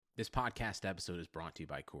This podcast episode is brought to you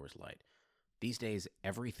by Coors Light. These days,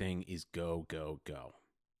 everything is go, go, go.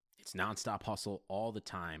 It's nonstop hustle all the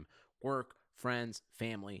time. Work, friends,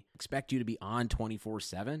 family expect you to be on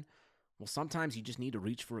 24/7. Well, sometimes you just need to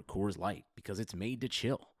reach for a Coors Light because it's made to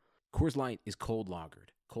chill. Coors Light is cold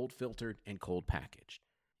lagered, cold filtered, and cold packaged.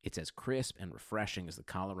 It's as crisp and refreshing as the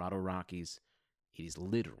Colorado Rockies. It is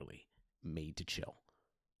literally made to chill.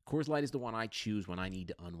 Coors Light is the one I choose when I need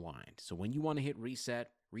to unwind. So when you want to hit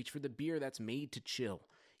reset, reach for the beer that's made to chill.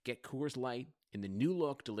 Get Coors Light in the new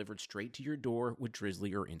look delivered straight to your door with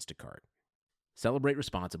Drizzly or Instacart. Celebrate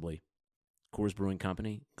responsibly. Coors Brewing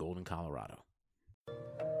Company, Golden, Colorado.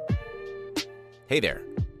 Hey there.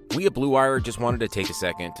 We at Blue Wire just wanted to take a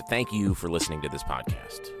second to thank you for listening to this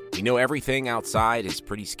podcast. We know everything outside is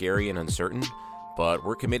pretty scary and uncertain, but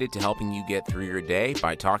we're committed to helping you get through your day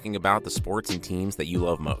by talking about the sports and teams that you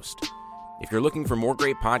love most. If you're looking for more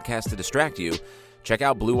great podcasts to distract you, check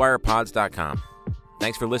out BlueWirePods.com.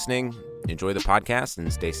 Thanks for listening. Enjoy the podcast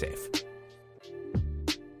and stay safe.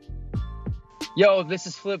 Yo, this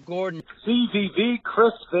is Flip Gordon. CVV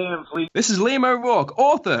Chris Van Fleet. This is Liam O'Rourke,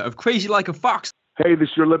 author of Crazy Like a Fox. Hey, this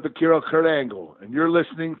is your Olympic hero, Kurt Angle, and you're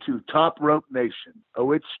listening to Top Rope Nation.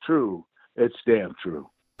 Oh, it's true. It's damn true.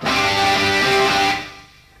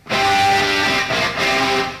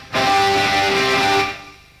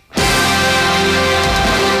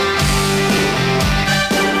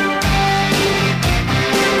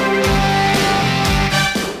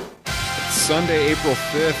 Sunday, April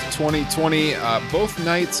 5th, 2020. Both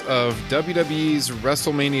nights of WWE's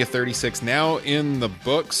WrestleMania 36 now in the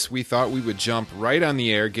books. We thought we would jump right on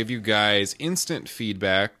the air, give you guys instant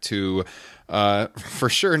feedback to, for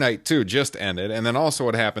sure, night 2 just ended, and then also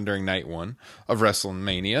what happened during night 1 of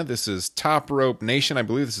WrestleMania. This is Top Rope Nation. I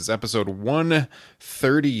believe this is episode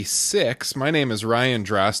 136. My name is Ryan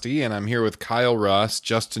Drosty, and I'm here with Kyle Ross,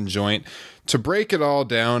 Justin Joint, to break it all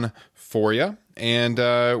down for you. And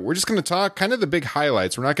we're just going to talk kind of the big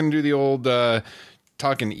highlights. We're not going to do the old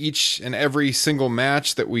talking each and every single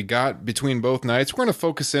match that we got between both nights. We're going to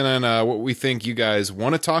focus in on what we think you guys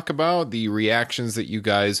want to talk about, the reactions that you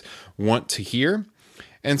guys want to hear.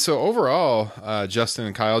 And so overall, Justin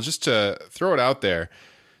and Kyle, just to throw it out there,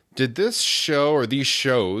 did this show or these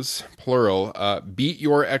shows, plural, beat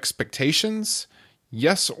your expectations?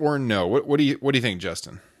 Yes or no? What do you think,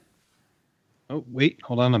 Justin? Oh, wait,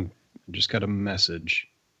 hold on. I just got a message.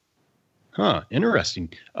 Huh, interesting.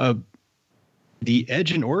 The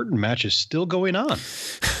Edge and Orton match is still going on.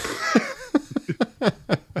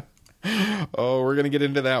 Oh, we're going to get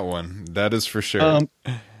into that one. That is for sure.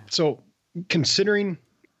 So considering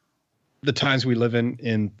the times we live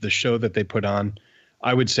in the show that they put on,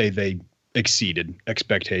 I would say they exceeded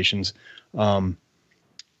expectations.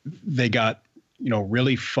 They got,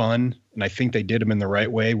 really fun, and I think they did them in the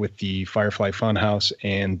right way with the Firefly Funhouse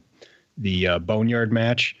and the Boneyard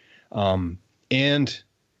match. And,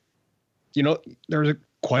 there was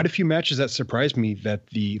quite a few matches that surprised me that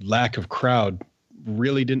the lack of crowd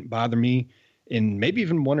really didn't bother me, in maybe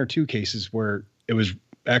even one or two cases where it was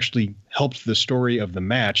actually helped the story of the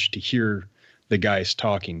match to hear the guys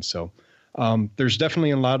talking. So there's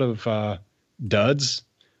definitely a lot of duds,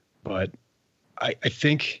 but I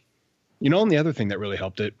think, and the other thing that really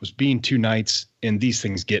helped it was being 2 nights and these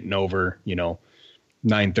things getting over,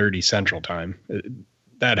 9:30 Central Time.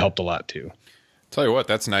 That helped a lot too. Tell you what,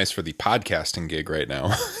 that's nice for the podcasting gig right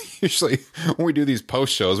now. Usually when we do these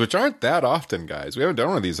post shows, which aren't that often, guys, we haven't done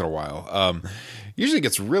one of these in a while. Usually it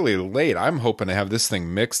gets really late. I'm hoping to have this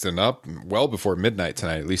thing mixed and up well before midnight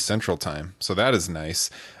tonight, at least Central Time. So that is nice.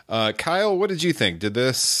 Kyle, what did you think? Did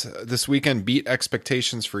this weekend beat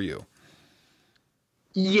expectations for you?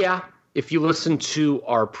 Yeah. If you listen to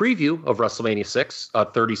our preview of WrestleMania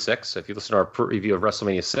 36, if you listen to our preview of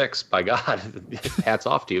WrestleMania 6, by God, hats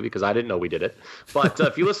off to you because I didn't know we did it. But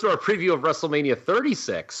if you listen to our preview of WrestleMania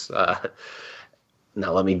 36,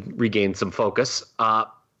 now let me regain some focus.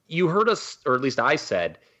 You heard us, or at least I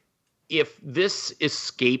said, if this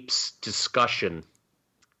escapes discussion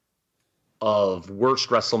of worst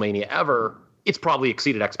WrestleMania ever, it's probably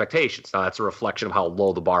exceeded expectations. Now, that's a reflection of how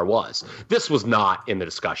low the bar was. This was not in the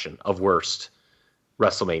discussion of worst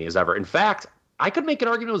WrestleManias ever. In fact, I could make an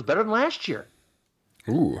argument it was better than last year.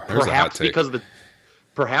 Ooh, there's a hot take.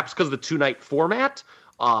 Perhaps because of the 2-night format.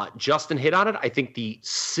 Justin hit on it. I think the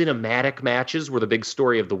cinematic matches were the big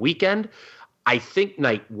story of the weekend. I think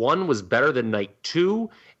night 1 was better than night 2.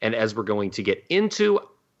 And as we're going to get into,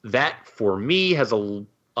 that for me has a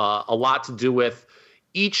lot to do with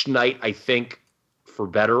each night, I think, for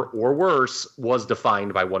better or worse, was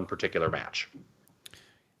defined by one particular match.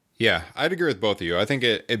 Yeah, I'd agree with both of you. I think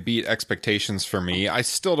it beat expectations for me. I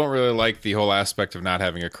still don't really like the whole aspect of not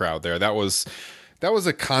having a crowd there. That was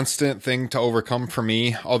a constant thing to overcome for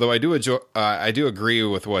me. Although I do agree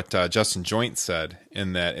with what Justin Joint said,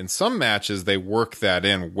 in that in some matches they work that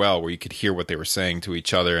in well, where you could hear what they were saying to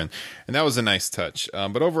each other, and that was a nice touch.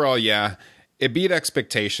 But overall, yeah, it beat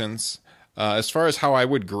expectations. As far as how I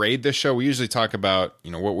would grade this show, we usually talk about,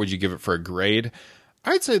 what would you give it for a grade?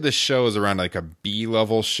 I'd say this show is around like a B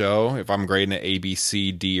level show if I'm grading it A, B,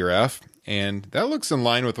 C, D, or F. And that looks in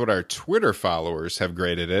line with what our Twitter followers have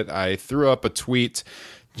graded it. I threw up a tweet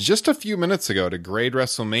just a few minutes ago to grade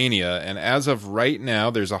WrestleMania. And as of right now,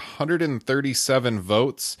 there's 137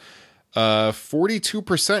 votes.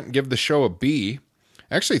 42% give the show a B.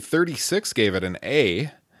 Actually, 36 gave it an A.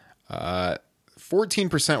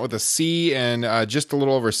 14% with a C, and just a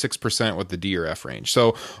little over 6% with the D or F range.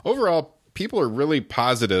 So overall, people are really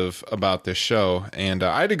positive about this show, and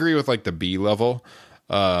I'd agree with like the B level.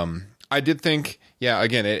 I did think,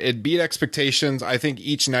 again, it beat expectations. I think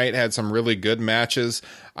each night had some really good matches.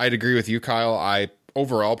 I'd agree with you, Kyle. I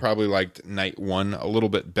overall probably liked night 1 a little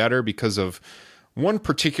bit better because of one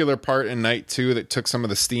particular part in night 2 that took some of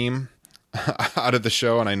the steam out of the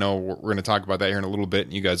show, and I know we're going to talk about that here in a little bit,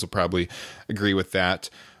 and you guys will probably agree with that.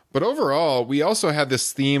 But overall, we also had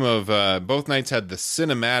this theme of both nights had the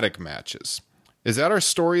cinematic matches. Is that our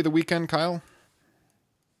story of the weekend, Kyle?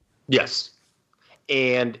 Yes.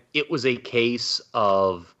 And it was a case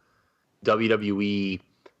of WWE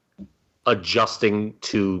adjusting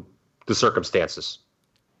to the circumstances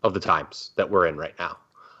of the times that we're in right now.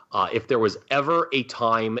 If there was ever a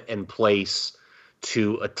time and place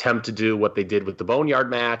to attempt to do what they did with the Boneyard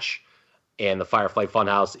match and the Firefly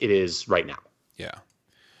Funhouse, it is right now. Yeah.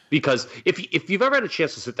 Because if you've ever had a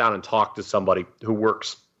chance to sit down and talk to somebody who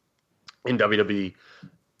works in WWE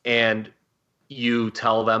and you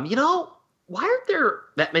tell them, why aren't there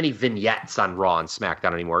that many vignettes on Raw and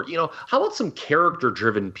SmackDown anymore? How about some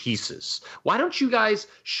character-driven pieces? Why don't you guys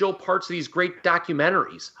show parts of these great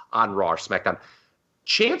documentaries on Raw or SmackDown?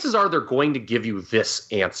 Chances are they're going to give you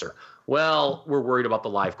this answer. Well, we're worried about the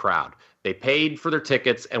live crowd. They paid for their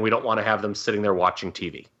tickets, and we don't want to have them sitting there watching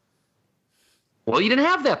TV. Well, you didn't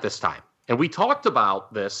have that this time. And we talked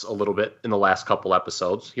about this a little bit in the last couple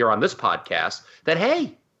episodes here on this podcast, that,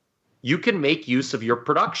 hey, you can make use of your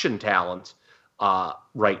production talent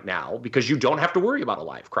right now because you don't have to worry about a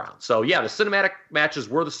live crowd. So, yeah, the cinematic matches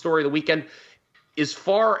were the story of the weekend. As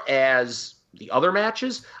far as the other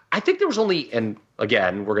matches, I think there was only, and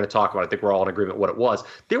again, we're going to talk about it, I think we're all in agreement what it was.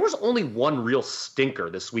 There was only one real stinker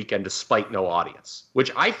this weekend despite no audience,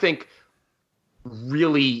 which I think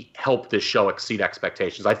really helped this show exceed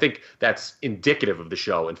expectations. I think that's indicative of the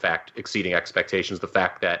show, in fact, exceeding expectations, the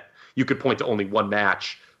fact that you could point to only one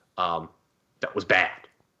match that was bad.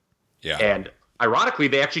 Yeah. And ironically,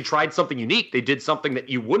 they actually tried something unique. They did something that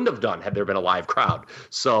you wouldn't have done had there been a live crowd.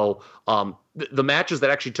 So the matches that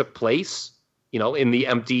actually took place, in the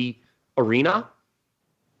empty arena,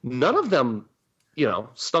 none of them,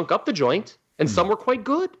 stunk up the joint, and some were quite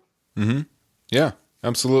good. Mm-hmm. Yeah,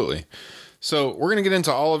 absolutely. So we're going to get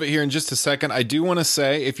into all of it here in just a second. I do want to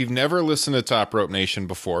say, if you've never listened to Top Rope Nation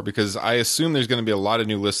before, because I assume there's going to be a lot of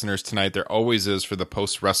new listeners tonight, there always is for the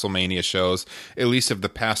post-WrestleMania shows, at least of the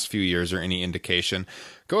past few years or any indication,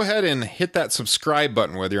 go ahead and hit that subscribe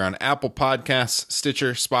button, whether you're on Apple Podcasts,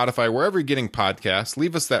 Stitcher, Spotify, wherever you're getting podcasts.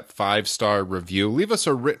 Leave us that 5-star review. Leave us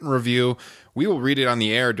a written review. We will read it on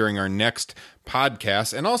the air during our next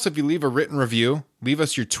podcast. And also, if you leave a written review, leave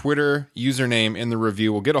us your Twitter username in the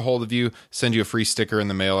review. We'll get a hold of you, send you a free sticker in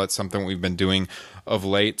the mail. That's something we've been doing of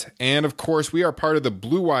late. And of course, we are part of the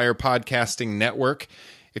Blue Wire Podcasting Network.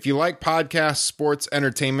 If you like podcasts, sports,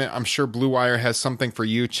 entertainment, I'm sure Blue Wire has something for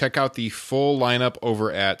you. Check out the full lineup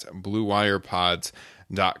over at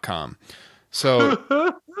BlueWirePods.com. So,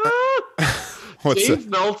 Dave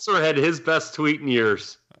Meltzer had his best tweet in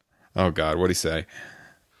years. Oh, God, what'd he say?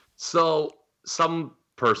 So, some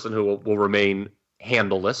person who will remain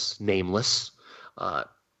handleless, nameless,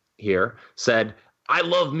 here, said, "I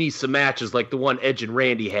love me some matches like the one Edge and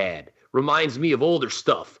Randy had. Reminds me of older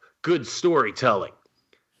stuff. Good storytelling."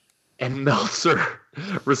 And Meltzer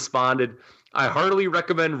responded, "I heartily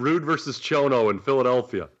recommend Rude versus Chono in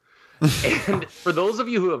Philadelphia." And for those of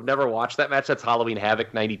you who have never watched that match, that's Halloween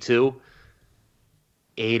Havoc 92.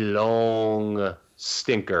 A long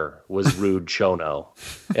stinker was Rude Chono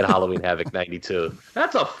in Halloween Havoc 92.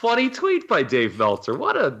 That's a funny tweet by Dave Meltzer.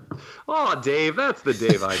 Dave, that's the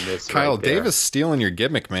Dave I miss. Kyle, right there. Dave is stealing your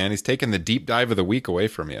gimmick, man. He's taking the deep dive of the week away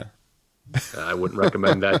from you. I wouldn't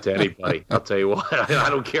recommend that to anybody. I'll tell you what. I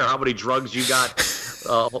don't care how many drugs you got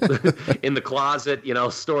in the closet,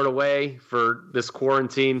 stored away for this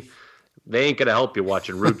quarantine, they ain't going to help you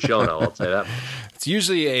watching Rude Chono, I'll tell you that. It's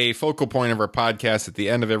usually a focal point of our podcast at the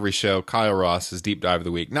end of every show. Kyle Ross's Deep Dive of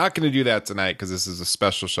the Week. Not going to do that tonight because this is a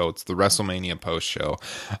special show. It's the WrestleMania post show.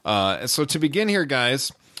 So to begin here,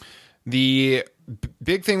 guys, the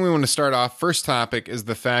big thing we want to start off, first topic, is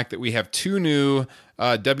the fact that we have two new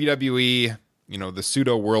WWE, the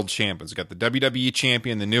pseudo world champions. We got the WWE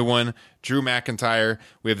champion, the new one, Drew McIntyre.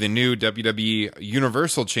 We have the new WWE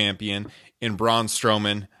Universal champion in Braun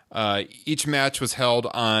Strowman. Each match was held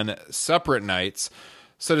on separate nights.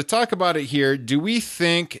 So to talk about it here, do we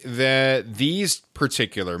think that these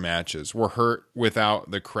particular matches were hurt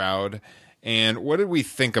without the crowd? And what did we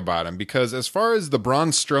think about them? Because as far as the Braun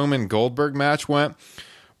Strowman Goldberg match went,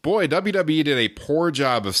 boy, WWE did a poor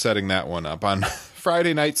job of setting that one up. On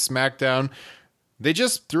Friday Night SmackDown, they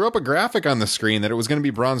just threw up a graphic on the screen that it was going to be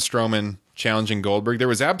Braun Strowman challenging Goldberg. There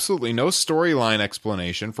was absolutely no storyline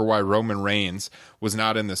explanation for why Roman Reigns was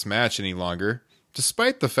not in this match any longer,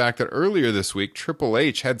 despite the fact that earlier this week, Triple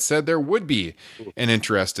H had said there would be an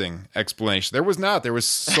interesting explanation. There was not. There was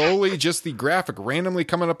solely just the graphic randomly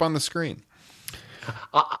coming up on the screen.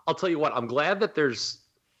 I'll tell you what, I'm glad that there's...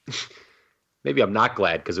 Maybe I'm not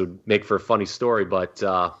glad because it would make for a funny story, but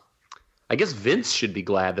I guess Vince should be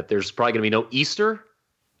glad that there's probably going to be no Easter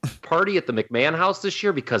party at the McMahon house this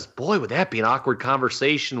year, because boy, would that be an awkward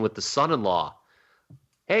conversation with the son-in-law.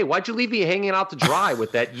 Hey, why'd you leave me hanging out to dry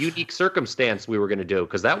with that unique circumstance we were going to do?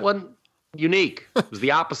 Because that wasn't unique. It was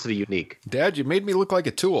the opposite of unique. Dad, you made me look like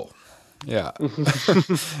a tool. Yeah.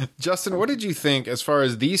 Justin, what did you think as far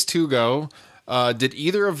as these two go? Did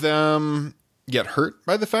either of them get hurt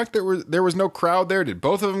by the fact that there was no crowd there? Did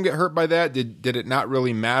both of them get hurt by that? Did it not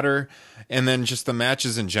really matter? And then just the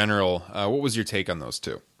matches in general, what was your take on those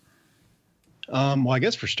two? Well, I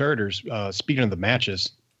guess for starters, speaking of the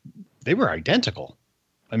matches, they were identical.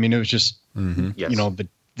 I mean, it was just, Yes.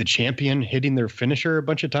 The champion hitting their finisher a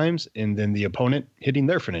bunch of times and then the opponent hitting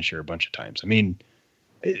their finisher a bunch of times. I mean,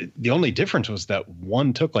 the only difference was that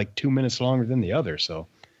one took like 2 minutes longer than the other. So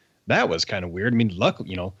that was kind of weird. I mean,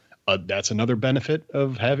 luckily, that's another benefit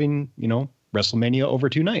of having, WrestleMania over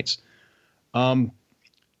 2 nights.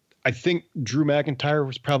 I think Drew McIntyre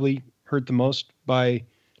was probably hurt the most by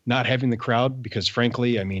not having the crowd because,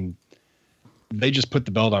 frankly, I mean, they just put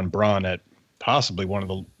the belt on Braun at possibly one of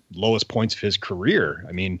the lowest points of his career.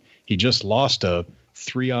 I mean, he just lost a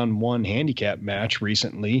 3-on-1 handicap match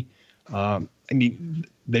recently. I mean,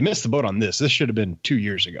 they missed the boat on this. This should have been 2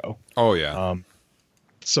 years ago. Oh, yeah.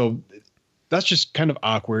 So that's just kind of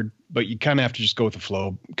awkward, but you kind of have to just go with the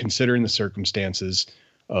flow, considering the circumstances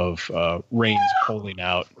of Reigns pulling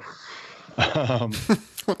out.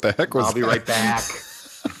 What the heck was I'll be right back.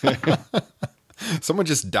 Someone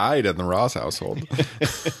just died in the Ross household.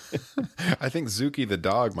 I think Zuki the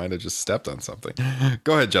dog might have just stepped on something.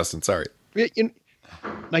 Go ahead, Justin. Sorry.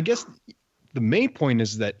 I guess the main point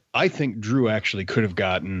is that I think Drew actually could have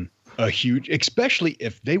gotten a huge, especially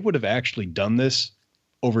if they would have actually done this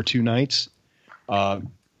over 2 nights and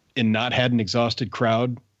not had an exhausted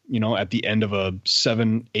crowd, at the end of a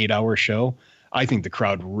 7-8 hour show. I think the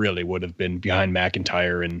crowd really would have been behind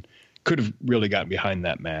McIntyre and could have really gotten behind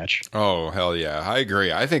that match. Oh, hell yeah. I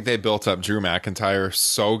agree. I think they built up Drew McIntyre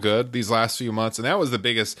so good these last few months. And that was the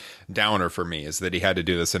biggest downer for me, is that he had to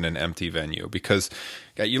do this in an empty venue. Because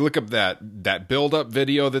you look up that build-up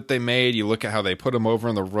video that they made, you look at how they put him over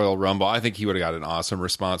in the Royal Rumble, I think he would have got an awesome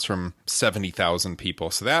response from 70,000 people.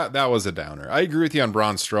 So that was a downer. I agree with you on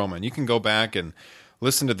Braun Strowman. You can go back and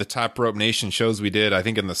listen to the Top Rope Nation shows we did, I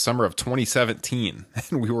think, in the summer of 2017.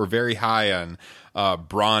 And we were very high on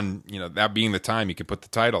Braun, that being the time you could put the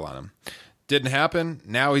title on him. Didn't happen.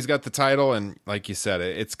 Now he's got the title, and like you said,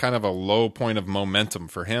 it's kind of a low point of momentum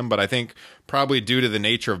for him. But I think probably due to the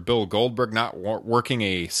nature of Bill Goldberg not working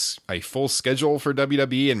a full schedule for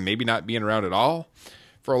WWE and maybe not being around at all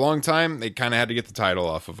for a long time, they kind of had to get the title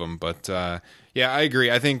off of him. But yeah, I agree.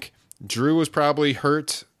 I think Drew was probably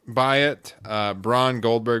hurt by it. Braun,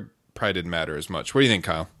 Goldberg probably didn't matter as much. What do you think,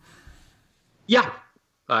 Kyle? Yeah,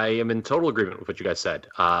 I am in total agreement with what you guys said.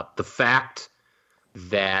 The fact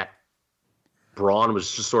that Braun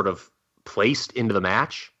was just sort of placed into the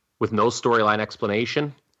match with no storyline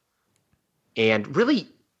explanation. And really,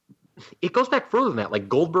 it goes back further than that. Like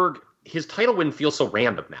Goldberg, his title win feels so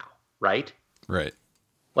random now, right? Right.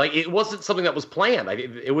 Like it wasn't something that was planned.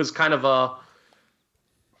 It was kind of a,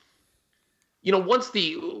 once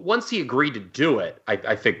he agreed to do it,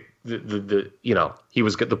 I think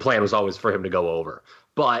the plan was always for him to go over.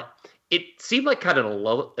 But it seemed like kind of an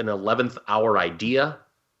 11th hour idea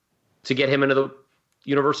to get him into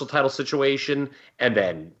Universal title situation, and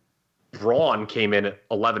then Braun came in at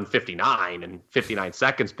 11:59 and 59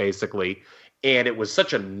 seconds basically, and it was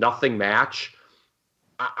such a nothing match.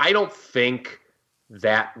 I don't think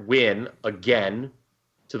that win, again,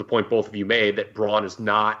 to the point both of you made, that Braun is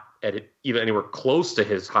not at even anywhere close to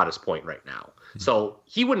his hottest point right now. So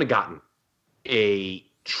he wouldn't have gotten a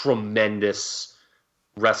tremendous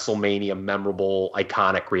WrestleMania memorable,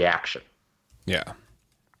 iconic reaction. Yeah.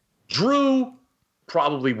 Drew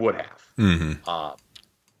probably would have.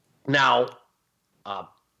 Now,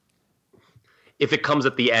 if it comes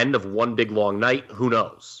at the end of one big long night, who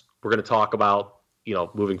knows? We're going to talk about,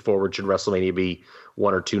 moving forward, should WrestleMania be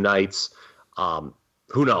 1 or 2 nights?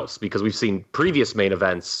 Who knows? Because we've seen previous main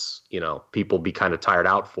events, people be kind of tired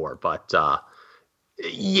out for. But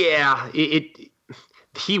yeah,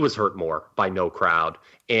 he was hurt more by no crowd.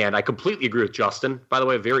 And I completely agree with Justin. By the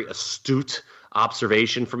way, a very astute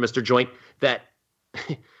observation from Mr. Joint that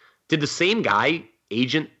did the same guy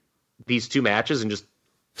agent these 2 matches and just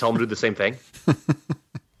tell him to do the same thing?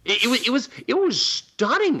 It was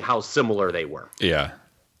stunning how similar they were. Yeah.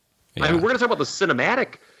 I mean, we're going to talk about the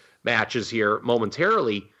cinematic matches here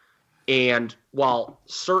momentarily. And while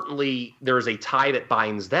certainly there is a tie that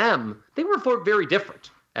binds them, they were very different,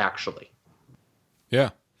 actually.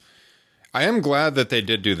 Yeah. I am glad that they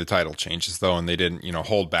did do the title changes, though, and they didn't,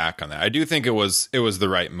 hold back on that. I do think it was the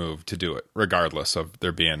right move to do it, regardless of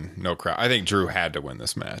there being no crowd. I think Drew had to win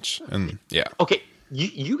this match, and yeah. Okay,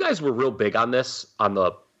 you guys were real big on this on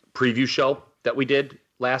the preview show that we did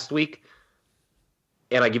last week,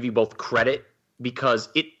 and I give you both credit because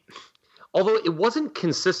although it wasn't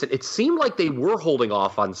consistent, it seemed like they were holding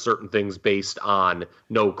off on certain things based on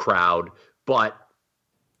no crowd, but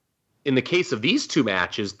in the case of these 2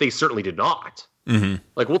 matches, they certainly did not. Mm-hmm.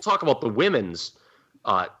 Like, we'll talk about the women's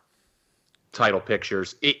title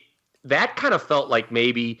pictures. That kind of felt like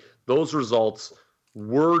maybe those results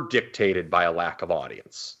were dictated by a lack of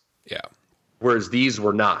audience. Yeah. Whereas these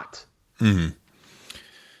were not. Mm-hmm.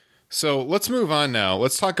 So let's move on now.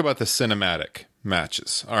 Let's talk about the cinematic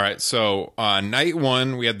matches. All right. So night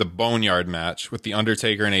 1, we had the Boneyard match with The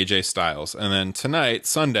Undertaker and AJ Styles. And then tonight,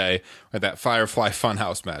 Sunday, we had that Firefly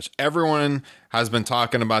Funhouse match. Everyone has been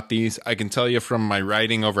talking about these. I can tell you from my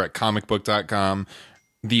writing over at comicbook.com,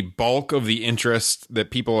 the bulk of the interest that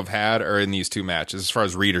people have had are in these 2 matches as far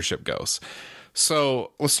as readership goes.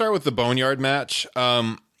 So let's start with the Boneyard match.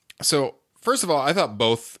 So first of all, I thought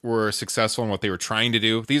both were successful in what they were trying to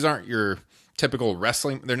do. These aren't your typical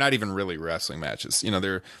wrestling. They're not even really wrestling matches.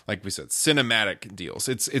 They're, like we said, cinematic deals.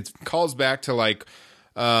 It calls back to like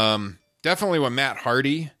definitely what Matt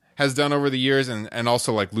Hardy has done over the years, and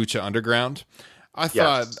also like Lucha Underground. I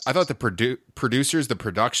thought the producers, the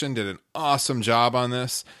production did an awesome job on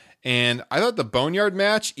this. And I thought the Boneyard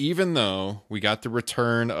match, even though we got the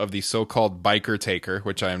return of the so-called Biker Taker,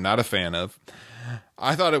 which I am not a fan of,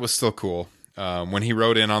 I thought it was still cool. When he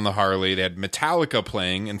rode in on the Harley, they had Metallica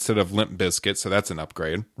playing instead of Limp Bizkit, so that's an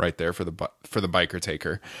upgrade right there for the Biker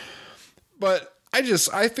Taker. But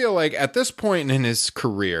I feel like at this point in his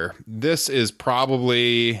career, this is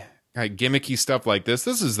probably gimmicky stuff like this.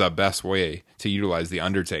 This is the best way to utilize the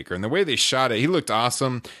Undertaker, and the way they shot it, he looked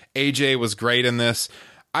awesome. AJ was great in this.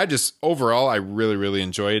 Overall, I really, really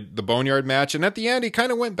enjoyed the Boneyard match. And at the end, he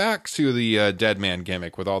kind of went back to the Dead Man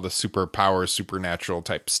gimmick with all the superpower, supernatural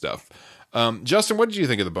type stuff. Justin, what did you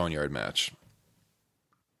think of the Boneyard match?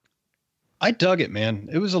 I dug it, man.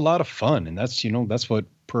 It was a lot of fun. And that's what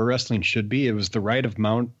pro wrestling should be. It was the right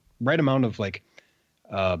amount of like,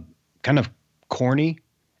 kind of corny.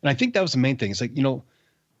 And I think that was the main thing. It's like,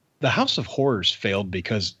 the House of Horrors failed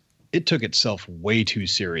because it took itself way too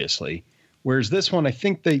seriously. Whereas this one, I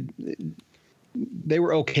think they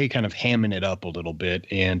were okay kind of hamming it up a little bit.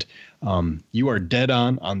 And you are dead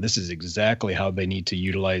on this is exactly how they need to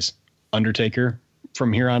utilize Undertaker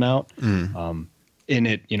from here on out. In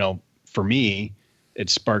it, for me, it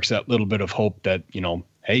sparks that little bit of hope that,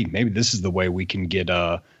 hey, maybe this is the way we can get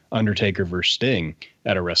Undertaker versus Sting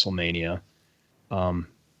at a WrestleMania. And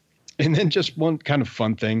then just one kind of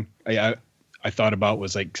fun thing I thought about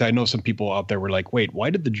was like, because I know some people out there were like, wait,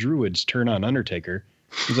 why did the Druids turn on Undertaker?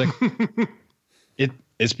 He's like,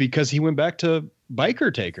 it's because he went back to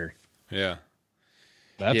Biker Taker. Yeah.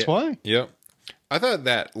 That's why. Yep. I thought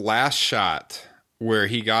that last shot where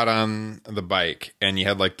he got on the bike and you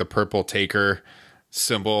had like the purple Taker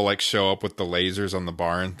symbol like show up with the lasers on the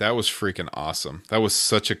barn, that was freaking awesome. That was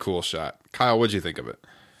such a cool shot. Kyle, what'd you think of it?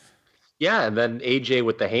 Yeah, and then AJ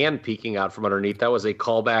with the hand peeking out from underneath. That was a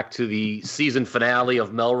callback to the season finale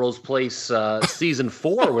of Melrose Place season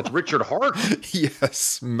 4 with Richard Hart.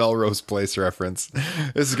 Yes, Melrose Place reference.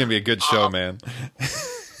 This is going to be a good show, man.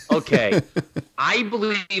 Okay. I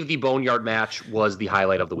believe the Boneyard match was the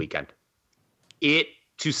highlight of the weekend.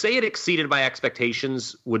 To say it exceeded my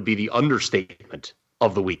expectations would be the understatement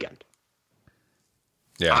of the weekend.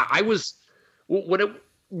 Yeah.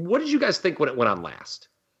 What did you guys think when it went on last?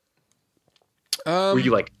 Were you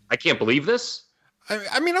like, I can't believe this?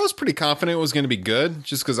 I mean, I was pretty confident it was going to be good,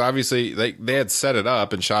 just because obviously they had set it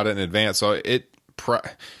up and shot it in advance. So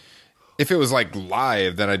if it was like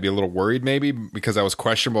live, then I'd be a little worried maybe, because I was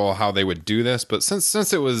questionable how they would do this. But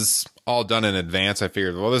since it was all done in advance, I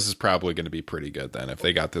figured, well, this is probably going to be pretty good then if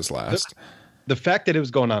they got this last. The fact that it was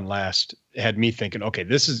going on last had me thinking, okay,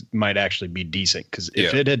 might actually be decent, because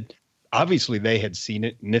if it had, obviously they had seen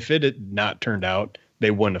it, and if it had not turned out, they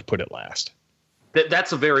wouldn't have put it last.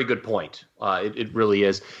 That's a very good point. It really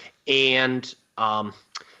is. And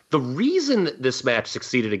the reason that this match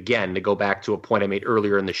succeeded, again, to go back to a point I made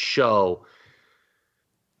earlier in the show,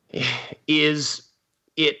 is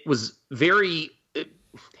it was the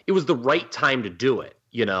right time to do it.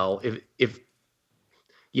 You know, if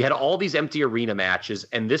you had all these empty arena matches,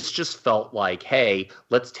 and this just felt like, hey,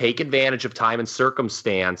 let's take advantage of time and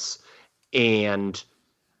circumstance and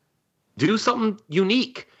do something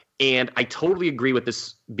unique. And I totally agree with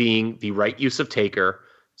this being the right use of Taker,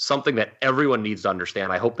 something that everyone needs to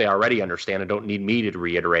understand. I hope they already understand and don't need me to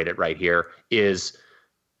reiterate it right here, is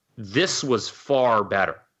this was far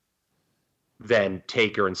better than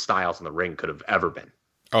Taker and Styles in the ring could have ever been.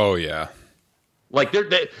 Oh, yeah. Like,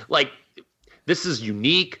 this is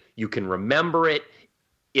unique. You can remember it.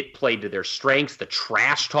 It played to their strengths, the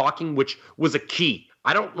trash talking, which was a key.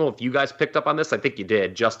 I don't know if you guys picked up on this. I think you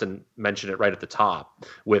did. Justin mentioned it right at the top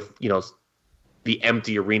with, the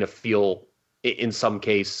empty arena feel, in some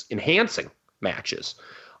case, enhancing matches.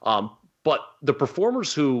 But the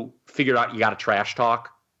performers who figured out you got to trash talk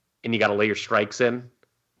and you got to lay your strikes in,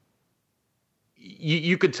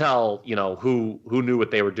 you could tell, who knew what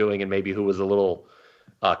they were doing and maybe who was a little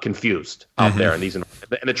confused out there. And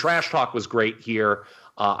the trash talk was great here.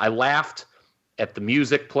 I laughed at the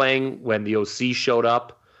music playing when the OC showed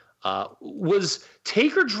up. Was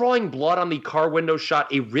Taker drawing blood on the car window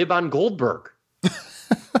shot a rib on Goldberg?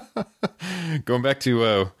 Going back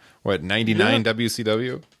to 99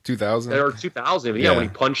 WCW 2000 or 2000? Yeah, when he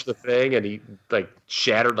punched the thing and he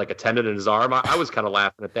shattered a tendon in his arm. I was kind of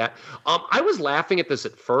laughing at that. I was laughing at this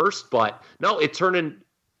at first, but no, it turned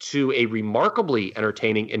into a remarkably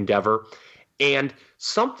entertaining endeavor. And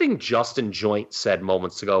something Justin Joint said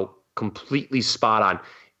moments ago, completely spot on.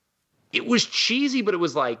 It was cheesy, but it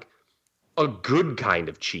was like a good kind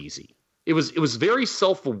of cheesy. It was very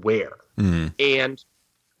self-aware. Mm-hmm. And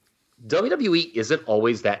WWE isn't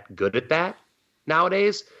always that good at that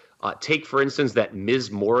nowadays. Take, for instance, that Ms.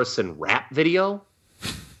 Morrison rap video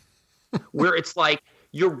where it's like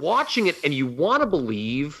you're watching it and you want to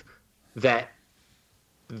believe that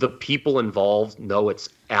the people involved know it's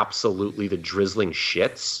absolutely the drizzling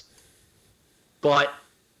shits. But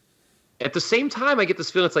at the same time, I get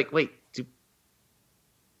this feeling, it's like, wait, do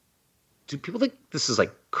people think this is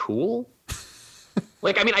cool?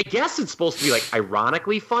 I guess it's supposed to be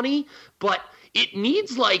ironically funny, but it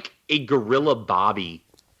needs a Gorilla Bobby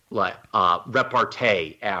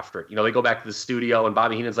repartee after it. They go back to the studio and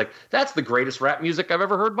Bobby Heenan's like, that's the greatest rap music I've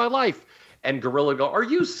ever heard in my life. And Gorilla go, are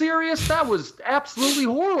you serious? That was absolutely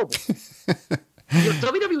horrible.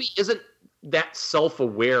 WWE isn't that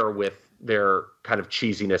self-aware with their kind of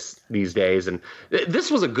cheesiness these days. And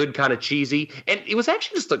this was a good kind of cheesy. And it was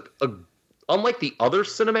actually just unlike the other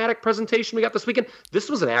cinematic presentation we got this weekend, this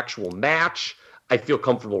was an actual match. I feel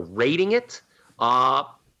comfortable rating it. And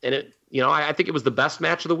it, I think it was the best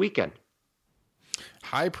match of the weekend.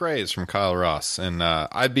 High praise from Kyle Ross. And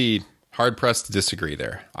I'd be hard pressed to disagree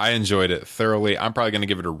there. I enjoyed it thoroughly. I'm probably going to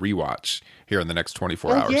give it a rewatch here in the next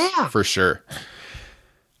 24 hours. Yeah. For sure.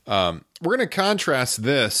 We're going to contrast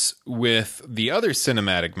this with the other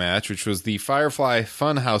cinematic match, which was the Firefly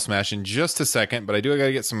Funhouse match, in just a second, but I got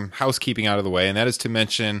to get some housekeeping out of the way, and that is to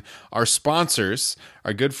mention our sponsors,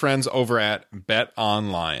 our good friends over at Bet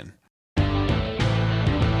Online.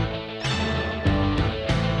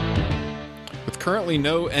 With currently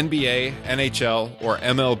no NBA, NHL, or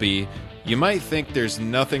MLB, you might think there's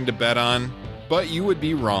nothing to bet on, but you would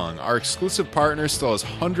be wrong. Our exclusive partner still has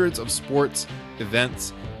hundreds of sports,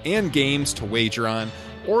 events, and games to wager on,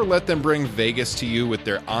 or let them bring Vegas to you with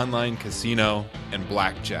their online casino and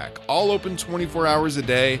blackjack. All open 24 hours a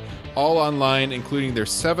day, all online, including their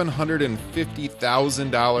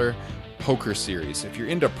 $750,000 poker series. If you're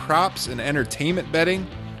into props and entertainment betting,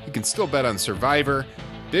 you can still bet on Survivor,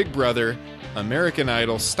 Big Brother, American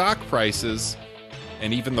Idol, stock prices,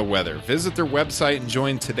 and even the weather. Visit their website and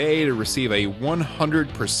join today to receive a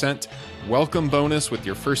 100% welcome bonus with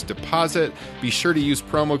your first deposit. Be sure to use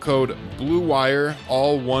promo code BLUEWIRE,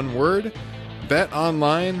 all one word. Bet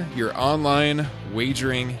Online, your online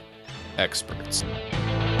wagering experts.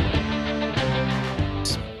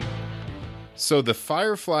 So the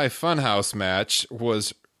Firefly Funhouse match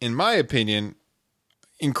was, in my opinion,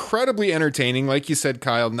 incredibly entertaining. Like you said,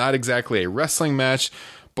 Kyle, not exactly a wrestling match,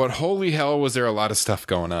 but holy hell was there a lot of stuff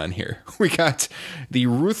going on here. We got the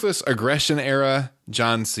Ruthless Aggression era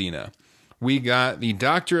John Cena. We got the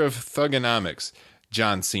Doctor of Thugonomics,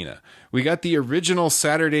 John Cena. We got the original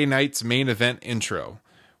Saturday Night's Main Event intro.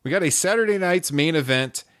 We got a Saturday Night's Main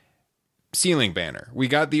Event ceiling banner. We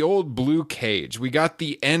got the old blue cage. We got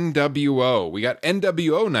the NWO. We got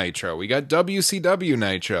NWO Nitro. We got WCW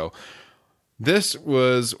Nitro. This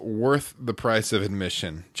was worth the price of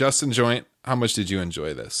admission. Justin Joint, how much did you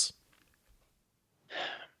enjoy this?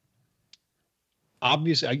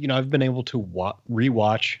 Obviously, I've been able to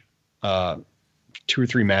rewatch 2 or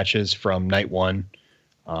 3 matches from night one.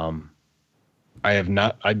 I have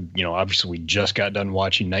not. Obviously, we just got done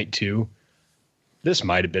watching night 2. This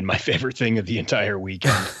might have been my favorite thing of the entire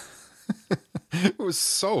weekend. It was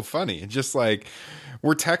so funny. Just like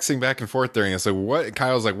we're texting back and forth during this. Like, what?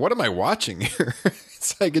 Kyle's like, "What am I watching here?"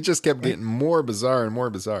 It's like it just kept getting more bizarre and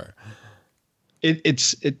more bizarre.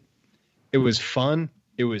 It was fun.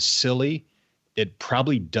 It was silly. It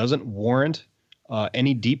probably doesn't warrant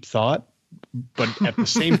any deep thought, but at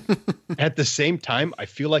the same time, I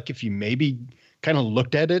feel like if you maybe kind of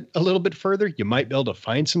looked at it a little bit further, you might be able to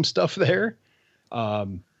find some stuff there. I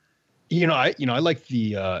like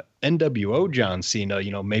the NWO John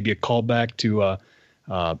Cena. Maybe a callback to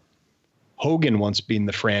Hogan once being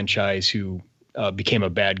the franchise who became a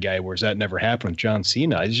bad guy, whereas that never happened with John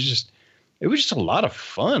Cena. It was just a lot of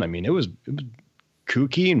fun. I mean, it was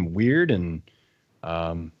kooky and weird, and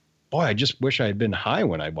boy, I just wish I had been high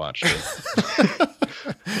when I watched it.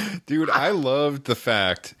 Dude, I loved the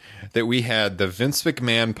fact that we had the Vince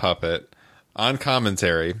McMahon puppet on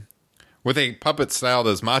commentary with a puppet styled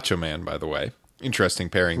as Macho Man, by the way. Interesting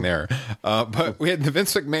pairing there. But we had the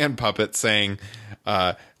Vince McMahon puppet saying,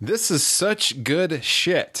 this is such good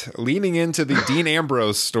shit, leaning into the Dean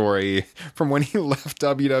Ambrose story from when he left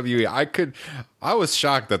WWE. I was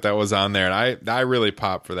shocked that was on there, and I really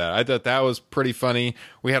popped for that. I thought that was pretty funny.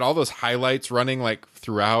 We had all those highlights running like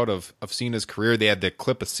throughout of Cena's career. They had the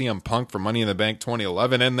clip of CM Punk from Money in the Bank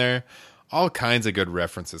 2011 in there. All kinds of good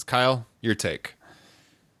references. Kyle, your take.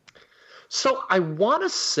 So I want to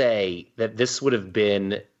say that this would have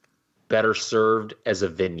been better served as a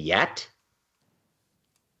vignette,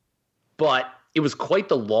 but it was quite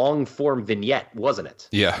the long form vignette, wasn't it?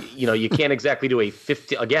 Yeah. You can't exactly do a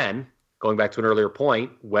 50, again, going back to an earlier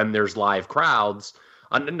point, when there's live crowds.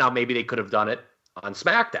 Now, maybe they could have done it on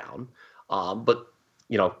SmackDown, but,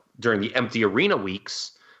 during the empty arena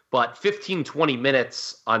weeks. But 15, 20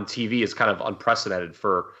 minutes on TV is kind of unprecedented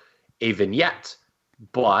for a vignette.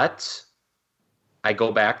 But I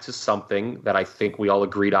go back to something that I think we all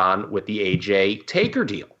agreed on with the AJ Taker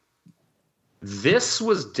deal. This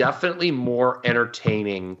was definitely more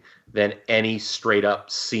entertaining than any straight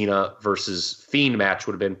up Cena versus Fiend match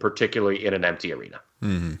would have been, particularly in an empty arena.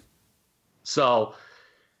 Mm-hmm. So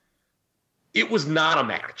it was not a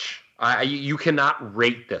match. You cannot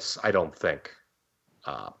rate this, I don't think,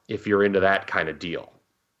 if you're into that kind of deal.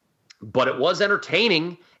 But it was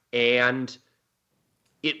entertaining, and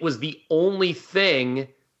it was the only thing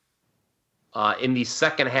in the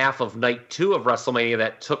second half of night 2 of WrestleMania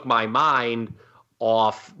that took my mind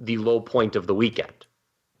off the low point of the weekend.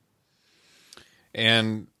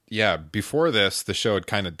 And yeah, before this, the show had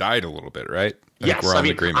kind of died a little bit, right? Yes,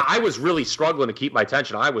 I was really struggling to keep my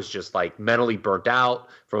attention. I was just like mentally burnt out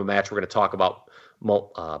from a match we're going to talk about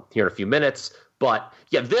here in a few minutes. But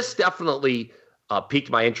yeah, this definitely piqued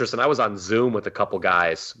my interest, and I was on Zoom with a couple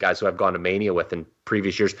guys who I've gone to Mania with in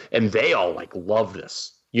previous years, and they all like love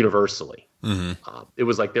this universally. Mm-hmm. It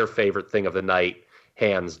was like their favorite thing of the night,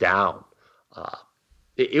 hands down.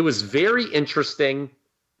 It was very interesting,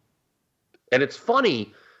 and it's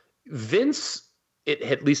funny. Vince, it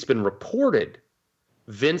had at least been reported,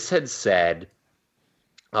 Vince had said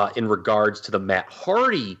in regards to the Matt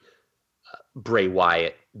Hardy Bray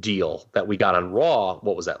Wyatt deal that we got on Raw.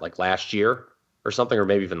 What was that, like last year or something, or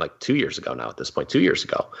maybe even like 2 years ago now at this point, 2 years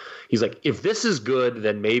ago. He's like, if this is good,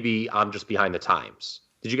 then maybe I'm just behind the times.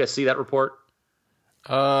 Did you guys see that report?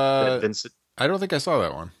 I don't think I saw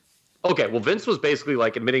that one. Okay, well, Vince was basically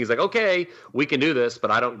like admitting, he's like, okay, we can do this, but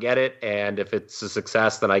I don't get it. And if it's a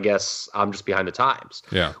success, then I guess I'm just behind the times.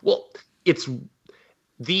 Yeah. Well, it's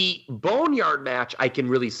the Boneyard match I can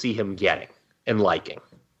really see him getting and liking.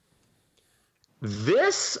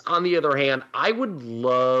 This, on the other hand, I would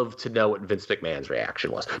love to know what Vince McMahon's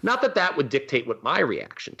reaction was. Not that that would dictate what my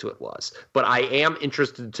reaction to it was, but I am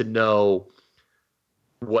interested to know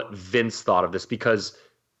what Vince thought of this, because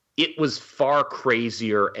it was far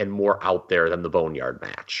crazier and more out there than the Boneyard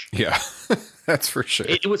match. Yeah, that's for sure.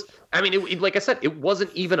 It was, I mean, like I said, it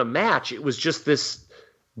wasn't even a match. It was just this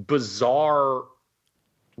bizarre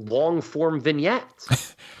long form vignette.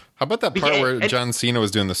 How about that part where John Cena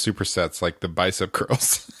was doing the supersets, like the bicep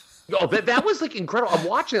curls? Oh, that was like incredible. I'm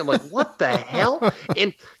watching it, I'm like, what the hell?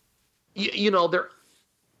 And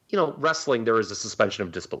wrestling, there is a suspension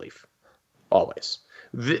of disbelief always.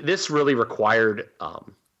 This really required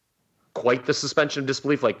quite the suspension of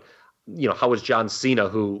disbelief. Like, how was John Cena,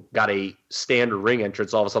 who got a standard ring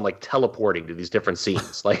entrance, all of a sudden like teleporting to these different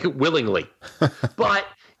scenes, like willingly? But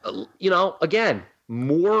again,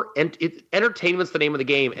 more entertainment's the name of the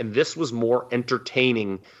game, and this was more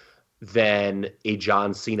entertaining than a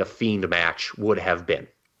John Cena Fiend match would have been.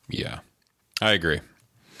 Yeah, I agree.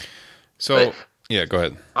 So, yeah, go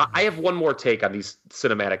ahead. I have one more take on these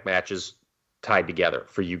cinematic matches tied together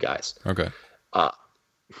for you guys. Okay.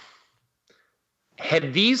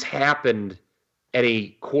 Had these happened at a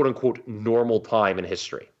quote unquote normal time in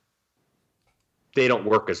history, they don't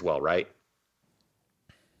work as well, right?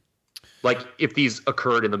 Like if these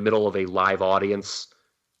occurred in the middle of a live audience,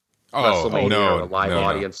 WrestleMania, or a live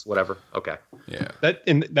audience, whatever. Okay. Yeah. That's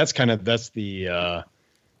the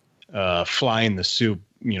fly in the soup.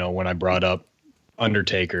 When I brought up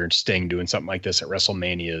Undertaker and Sting doing something like this at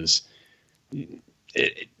WrestleManias,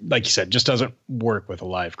 it, like you said, just doesn't work with a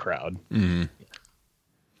live crowd. Mm-hmm.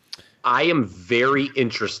 I am very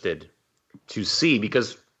interested to see,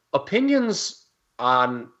 because opinions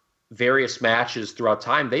on various matches throughout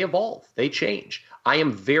time, they evolve, they change. I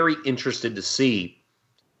am very interested to see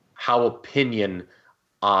how opinion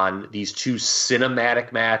on these two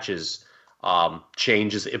cinematic matches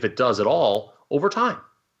changes, if it does at all, over time.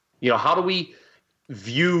 How do we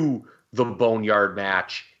view the Boneyard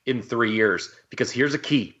match in 3 years? Because here's a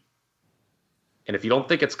key. And if you don't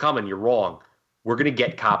think it's coming, you're wrong. We're going to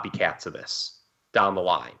get copycats of this down the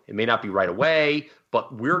line. It may not be right away,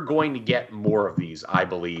 but we're going to get more of these, I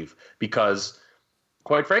believe, because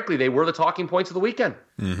quite frankly, they were the talking points of the weekend.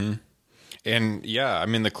 Mm-hmm. And yeah, I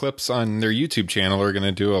mean, the clips on their YouTube channel are going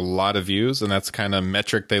to do a lot of views, and that's kind of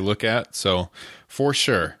metric they look at. So for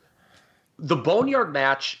sure. The Boneyard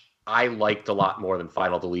match, I liked a lot more than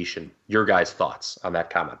Final Deletion. Your guys' thoughts on that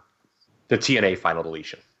comment? The TNA Final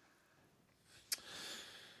Deletion.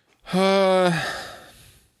 I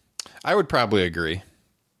would probably agree.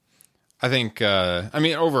 I think,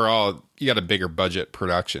 overall, you got a bigger budget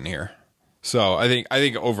production here. So I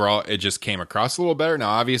think overall it just came across a little better.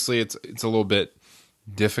 Now, obviously, it's a little bit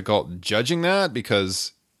difficult judging that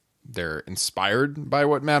because they're inspired by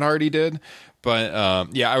what Matt Hardy did. But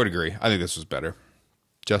I would agree. I think this was better.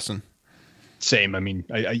 Justin? Same. I mean,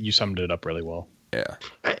 you summed it up really well. Yeah.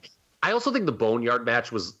 I also think the Boneyard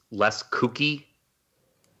match was less kooky.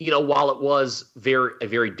 While it was a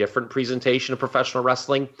very different presentation of professional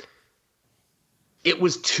wrestling, it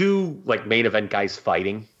was two like main event guys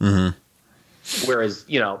fighting. Mm-hmm. Whereas,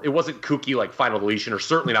 it wasn't kooky like Final Deletion, or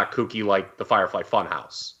certainly not kooky like the Firefly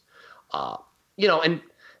Funhouse. And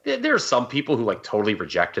there are some people who like totally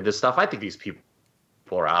rejected this stuff. I think these people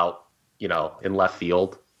are out, in left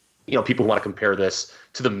field. People who want to compare this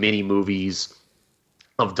to the mini movies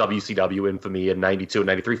of WCW Infamy in 92 and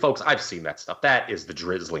 93. Folks, I've seen that stuff. That is the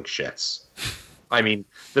drizzling shits. I mean,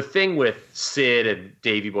 the thing with Sid and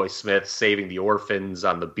Davey Boy Smith saving the orphans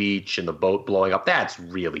on the beach and the boat blowing up, that's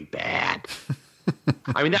really bad.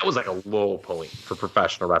 I mean, that was like a low point for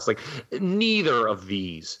professional wrestling. Neither of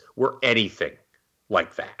these were anything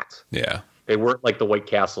like that. Yeah. They weren't like the White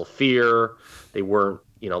Castle Fear. They weren't,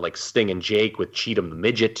 like Sting and Jake with Cheatham the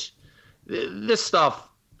Midget. This stuff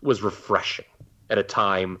was refreshing at a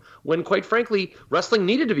time when, quite frankly, wrestling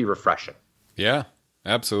needed to be refreshing. Yeah,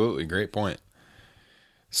 absolutely. Great point.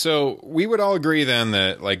 So we would all agree then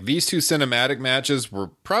that like these two cinematic matches were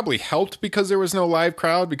probably helped because there was no live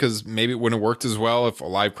crowd, because maybe it wouldn't have worked as well if a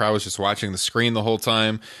live crowd was just watching the screen the whole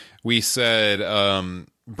time. We said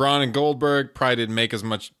Braun and Goldberg probably didn't make as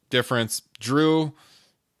much difference. Drew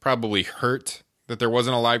probably hurt that there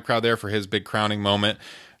wasn't a live crowd there for his big crowning moment.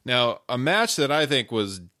 Now, a match that I think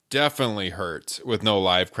was definitely hurt with no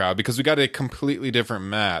live crowd, because we got a completely different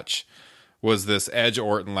match, was this Edge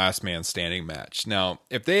Orton last man standing match. Now,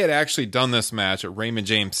 if they had actually done this match at Raymond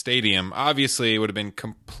James Stadium, obviously it would have been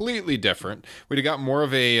completely different. We'd have got more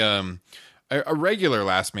of a regular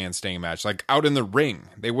last man standing match, like out in the ring.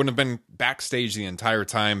 They wouldn't have been backstage the entire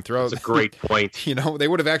time throughout. That's a great point. You know, they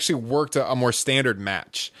would have actually worked a more standard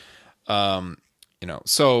match. You know,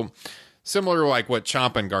 so similar to like what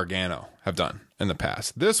Ciampa and Gargano have done in the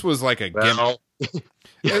past. This was like a gimmick.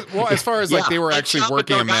 Well, as far as like they were actually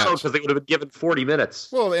working a match, because they would have been given 40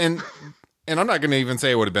 minutes. Well, and I'm not going to even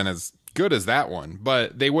say it would have been as good as that one,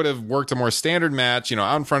 but they would have worked a more standard match, you know,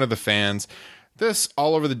 out in front of the fans. This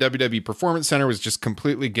all over the WWE Performance Center was just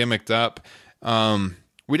completely gimmicked up.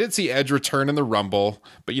 We did see Edge return in the Rumble,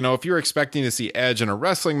 but you know, if you're expecting to see Edge in a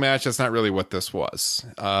wrestling match, that's not really what this was.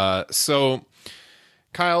 So,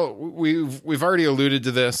 Kyle, we've already alluded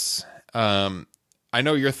to this. I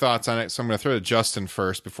know your thoughts on it, so I'm going to throw to Justin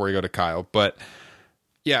first before we go to Kyle. But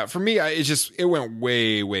yeah, for me, it went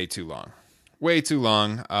way too long. Way too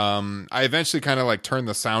long. I eventually kind of like turned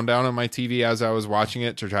the sound down on my TV as I was watching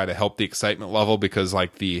it to try to help the excitement level, because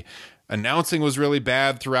like the announcing was really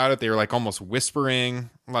bad throughout it. They were like almost whispering,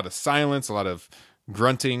 a lot of silence, a lot of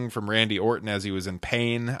grunting from Randy Orton as he was in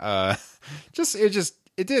pain.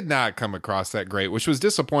 It did not come across that great, which was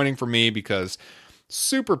disappointing for me, because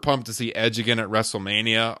super pumped to see Edge again at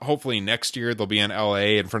WrestleMania. Hopefully next year they'll be in LA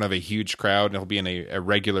in front of a huge crowd and he'll be in a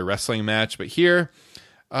regular wrestling match. But here,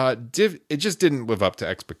 it just didn't live up to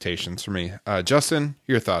expectations for me. Justin,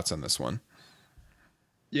 your thoughts on this one?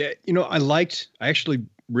 Yeah, you know, I actually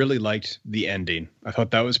really liked the ending. I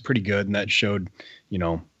thought that was pretty good, and that showed, you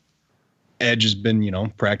know, Edge has been, you know,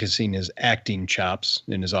 practicing his acting chops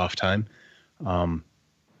in his off time. And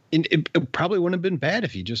it probably wouldn't have been bad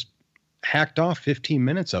if he just hacked off 15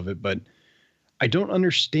 minutes of it, but I don't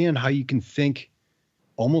understand how you can think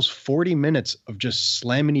almost 40 minutes of just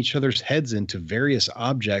slamming each other's heads into various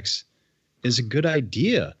objects is a good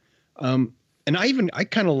idea. And I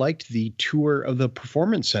kind of liked the tour of the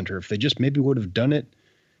Performance Center. If they just maybe would have done it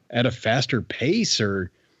at a faster pace,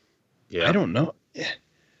 or I don't know.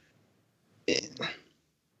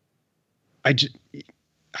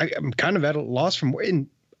 I'm kind of at a loss from where, and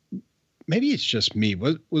maybe it's just me.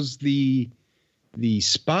 Was the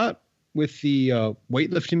spot with the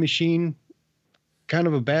weightlifting machine kind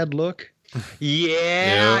of a bad look?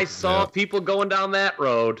 Yeah, I saw people going down that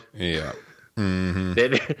road. Yeah.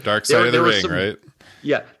 Mm-hmm. Dark side of the ring, right?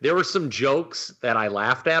 Yeah, there were some jokes that I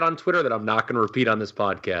laughed at on Twitter that I'm not going to repeat on this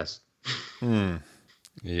podcast.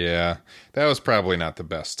 Yeah, that was probably not the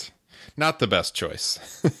best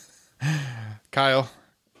choice. Kyle,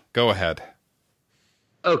 go ahead.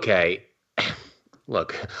 Okay.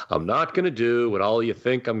 Look, I'm not going to do what all you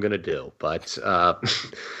think I'm going to do, but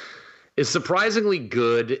as surprisingly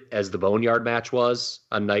good as the Boneyard match was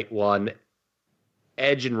on night one,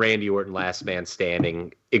 Edge and Randy Orton last man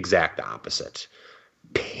standing, exact opposite.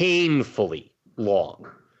 Painfully long.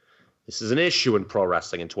 This is an issue in pro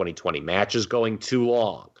wrestling in 2020. Matches going too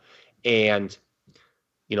long. And,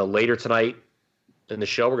 you know, later tonight in the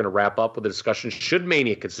show, we're going to wrap up with a discussion. Should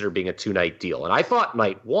Mania consider being a 2-night deal? And I thought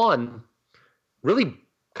night one really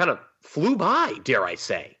kind of flew by, dare I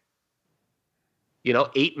say. You know,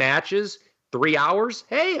 8 matches, 3 hours.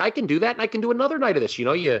 Hey, I can do that, and I can do another night of this. You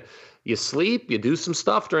know, you sleep, you do some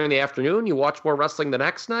stuff during the afternoon, you watch more wrestling the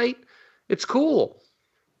next night. It's cool.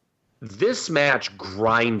 This match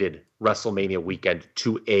grinded WrestleMania weekend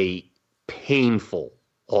to a painful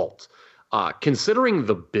halt. Considering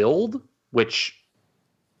the build, which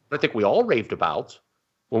I think we all raved about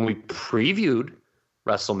when we previewed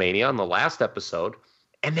WrestleMania on the last episode,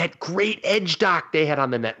 and that great Edge doc they had on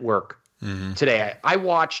the network today. I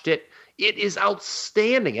watched it. It is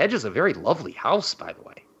outstanding. Edge is a very lovely house, by the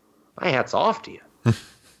way. My hat's off to you.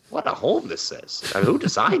 What a home this is. I mean, who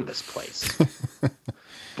designed this place?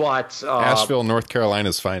 But Asheville, North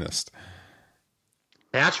Carolina's finest.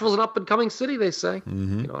 Nashville's an up-and-coming city, they say.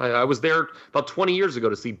 You know, I was there about 20 years ago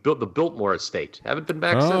to see the Biltmore Estate. Haven't been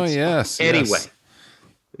back since. Oh, yes. Anyway.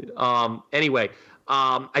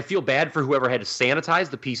 I feel bad for whoever had to sanitize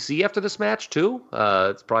the PC after this match, too.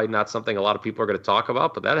 It's probably not something a lot of people are going to talk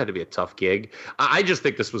about, but that had to be a tough gig. I just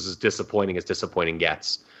think this was as disappointing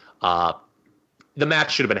gets. The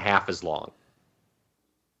match should have been half as long.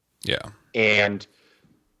 Yeah. And,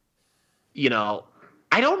 you know,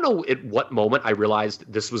 I don't know at what moment I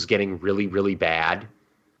realized this was getting really, really bad,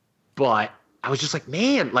 but I was just like,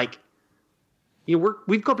 man, like, you know,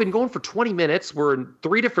 we've been going for 20 minutes. We're in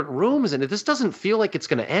 3 different rooms, and this doesn't feel like it's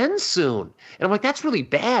going to end soon. And I'm like, that's really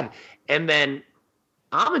bad. And then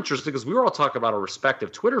I'm interested because we were all talking about our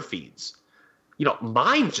respective Twitter feeds. You know,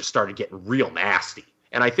 mine just started getting real nasty.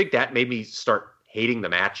 And I think that made me start hating the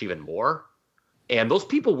match even more. And those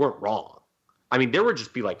people weren't wrong. I mean, there would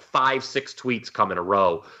just be like 5-6 tweets come in a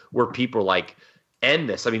row where people are like, end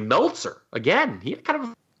this. I mean, Meltzer, again, he had kind of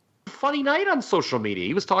a funny night on social media.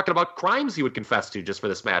 He was talking about crimes he would confess to just for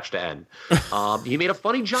this match to end. He made a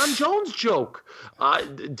funny John Jones joke.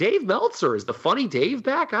 Dave Meltzer, is the funny Dave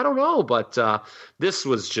back? I don't know, but this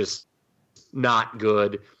was just not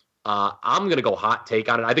good. I'm going to go hot take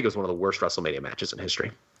on it. I think it was one of the worst WrestleMania matches in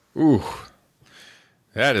history. Ooh,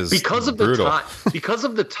 that is because of brutal. the time. Because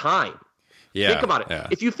of the time. Yeah, think about it. Yeah.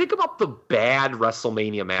 If you think about the bad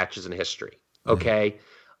WrestleMania matches in history, okay,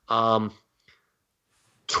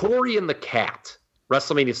 Tori and the Cat,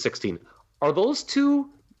 WrestleMania 16, are those two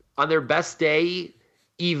on their best day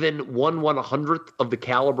even 1/100th of the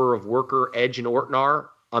caliber of worker Edge and Orton are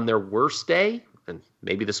on their worst day? And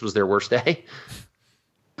maybe this was their worst day.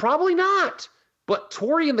 Probably not. But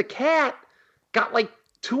Tori and the Cat got like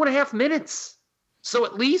 2.5 minutes. So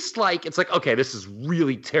at least like, it's like, okay, this is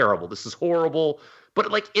really terrible. This is horrible.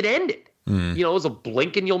 But like it ended. You know, it was a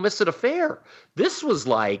blink and you'll miss it affair. This was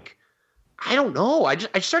I don't know. I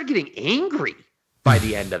started getting angry by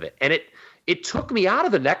the end of it. And it took me out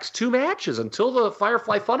of the next 2 matches until the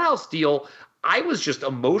Firefly Funhouse deal. I was just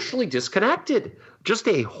emotionally disconnected. Just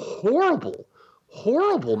a horrible,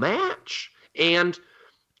 horrible match. And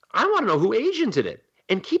I want to know who agented it.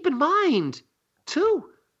 And keep in mind, too,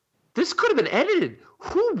 this could have been edited.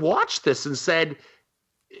 Who watched this and said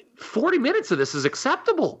 40 minutes of this is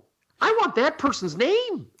acceptable? I want that person's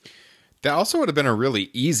name. That also would have been a really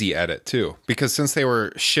easy edit too, because since they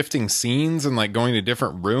were shifting scenes and like going to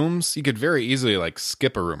different rooms, you could very easily like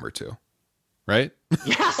skip a room or two, right?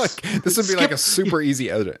 Yes. Like, this would be like a super easy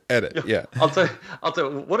edit. Yeah. I'll tell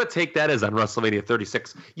you what a take that is on WrestleMania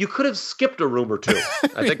 36. You could have skipped a room or two.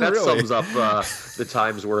 I think that really sums up the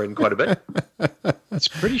times we're in quite a bit. It's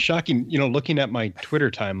pretty shocking. You know, looking at my Twitter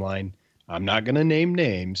timeline, I'm not going to name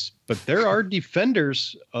names, but there are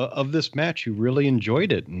defenders of this match who really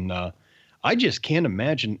enjoyed it. And I just can't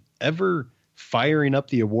imagine ever firing up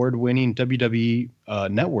the award-winning WWE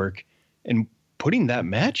network and putting that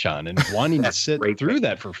match on and wanting to sit through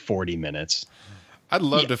that for 40 minutes. I'd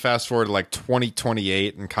love to fast forward to like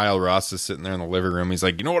 2028 and Kyle Ross is sitting there in the living room. He's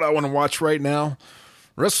like, you know what I want to watch right now?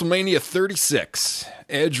 WrestleMania 36,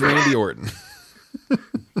 Edge, Randy Orton.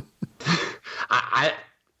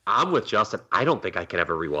 I'm with Justin. I don't think I can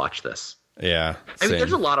ever rewatch this. Yeah. I mean,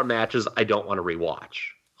 there's a lot of matches I don't want to rewatch.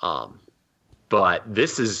 But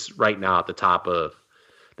this is right now at the top of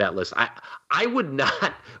that list. I would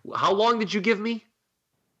not. How long did you give me,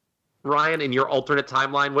 Ryan, in your alternate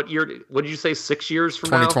timeline? What year? What did you say? 6 years from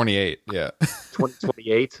 2028. now? 2028. Yeah.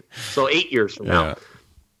 2028. So 8 years from now.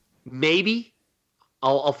 Maybe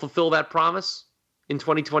I'll fulfill that promise in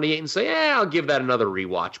 2028 and say, yeah, I'll give that another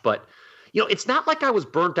rewatch. But, you know, it's not like I was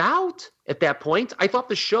burnt out at that point. I thought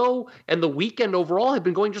the show and the weekend overall had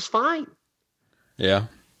been going just fine. Yeah.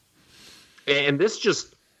 And this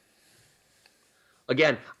just,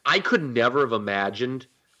 again, I could never have imagined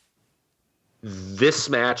this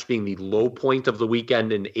match being the low point of the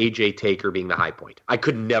weekend and AJ Taker being the high point. I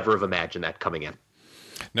could never have imagined that coming in.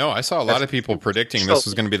 No, I saw a lot of people predicting this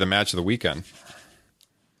was going to be the match of the weekend.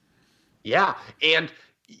 Yeah, and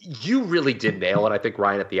you really did nail it, I think,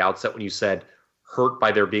 Ryan, at the outset when you said hurt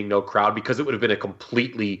by there being no crowd, because it would have been a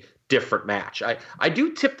completely different match. I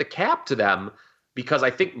do tip the cap to them, because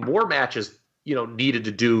I think more matches, you know, needed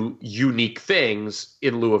to do unique things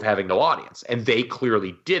in lieu of having no audience. And they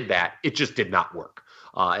clearly did that. It just did not work.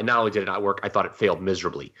 And not only did it not work, I thought it failed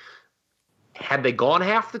miserably. Had they gone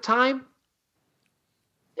half the time?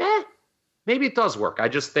 Maybe it does work. I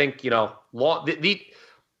just think, you know, the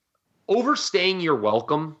overstaying your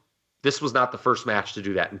welcome, this was not the first match to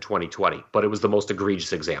do that in 2020, but it was the most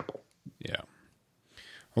egregious example. Yeah.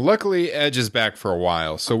 Well, luckily, Edge is back for a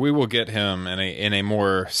while, so we will get him in a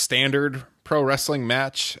more standard pro wrestling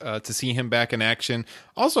match to see him back in action.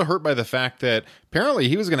 Also hurt by the fact that apparently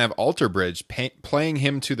he was going to have Alter Bridge playing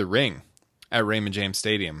him to the ring at Raymond James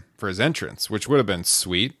Stadium for his entrance, which would have been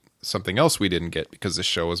sweet. Something else we didn't get because the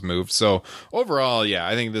show was moved. So overall, yeah,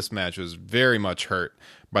 I think this match was very much hurt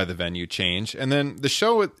by the venue change. And then the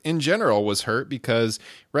show in general was hurt because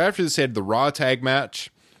right after this had the Raw tag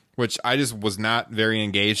match, which I just was not very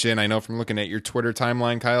engaged in. I know from looking at your Twitter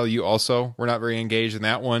timeline, Kyle, you also were not very engaged in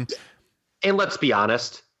that one. And let's be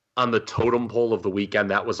honest, on the totem pole of the weekend,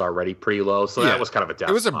 that was already pretty low. So that was kind of a death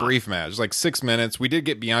It was spot. a brief match. It was like 6 minutes. We did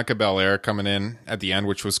get Bianca Belair coming in at the end,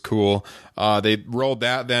 which was cool. They rolled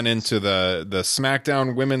that then into the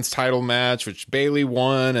SmackDown women's title match, which Bayley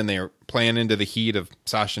won, and they were playing into the heat of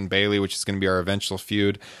Sasha and Bayley, which is going to be our eventual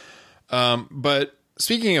feud. But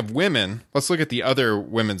speaking of women, let's look at the other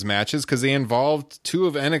women's matches because they involved two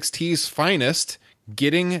of NXT's finest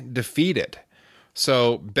getting defeated.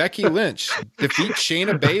 So Becky Lynch defeats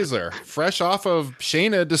Shayna Baszler, fresh off of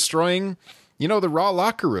Shayna destroying, the Raw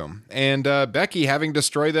locker room, and Becky having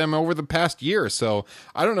destroyed them over the past year. So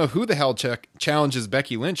I don't know who the hell challenges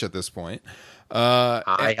Becky Lynch at this point.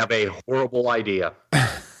 I have a horrible idea.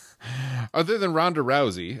 Other than Ronda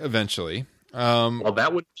Rousey, eventually. Well,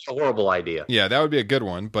 that would be a horrible idea. Yeah, that would be a good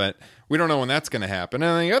one, but we don't know when that's going to happen.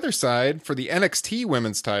 And on the other side, for the NXT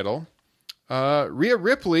women's title, Rhea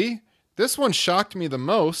Ripley, this one shocked me the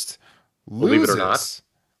most, Believe it or not.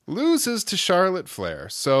 loses to Charlotte Flair.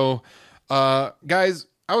 So, guys,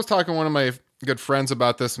 I was talking to one of my good friends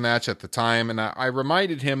about this match at the time, and I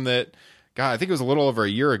reminded him that, God, I think it was a little over a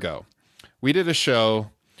year ago, we did a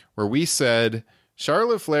show where we said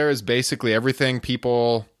Charlotte Flair is basically everything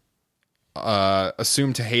people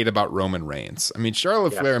assume to hate about Roman Reigns. I mean,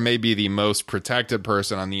 Charlotte Flair may be the most protected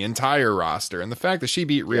person on the entire roster, and the fact that she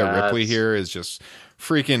beat Rhea Ripley here is just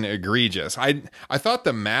freaking egregious. I thought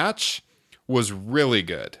the match was really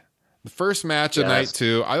good. The first match of night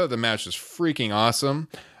 2, I thought the match was freaking awesome.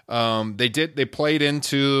 They played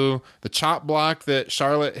into the chop block that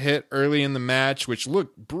Charlotte hit early in the match, which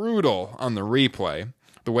looked brutal on the replay,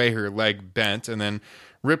 the way her leg bent, and then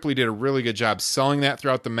Ripley did a really good job selling that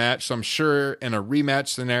throughout the match. So I'm sure in a rematch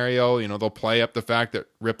scenario, they'll play up the fact that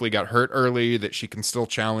Ripley got hurt early, that she can still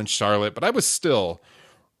challenge Charlotte. But I was still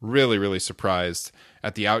really, really surprised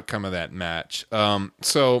at the outcome of that match.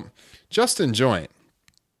 So Justin Joint,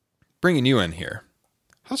 bringing you in here.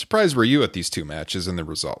 How surprised were you at these two matches and the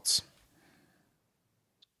results?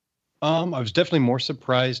 I was definitely more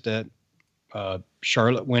surprised at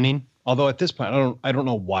Charlotte winning. Although at this point, I don't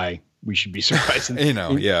know why we should be surprised.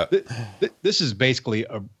 This is basically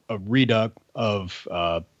a reduct of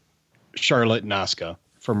Charlotte and Asuka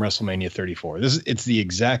from WrestleMania 34. It's the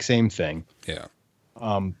exact same thing. Yeah.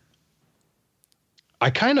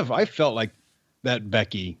 I felt like that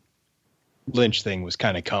Becky Lynch thing was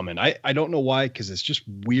kind of coming. I don't know why, because it's just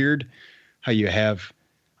weird how you have,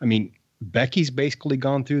 Becky's basically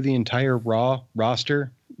gone through the entire Raw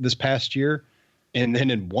roster this past year. And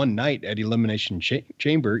then in one night at Elimination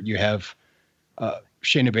Chamber, you have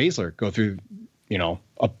Shayna Baszler go through,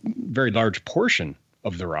 a very large portion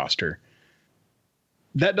of the roster.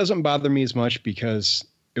 That doesn't bother me as much because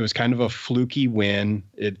it was kind of a fluky win.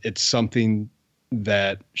 It's something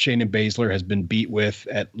that Shayna Baszler has been beat with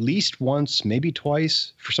at least once, maybe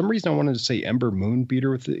twice. For some reason, I wanted to say Ember Moon beat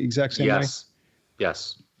her with the exact same way.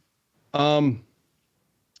 Yes. And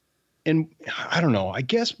I don't know. I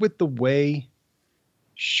guess with the way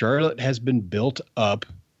Charlotte has been built up,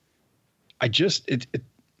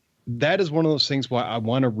 that is one of those things why I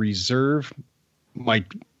want to reserve my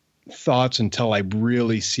thoughts until I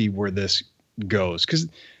really see where this goes. Because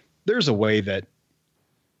there's a way that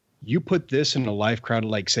you put this in a live crowd,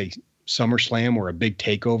 like say SummerSlam or a big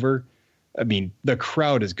takeover. The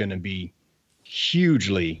crowd is going to be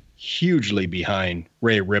hugely behind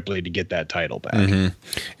Rhea Ripley to get that title back. Mm-hmm.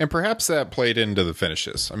 And perhaps that played into the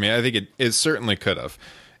finishes. I think it certainly could have.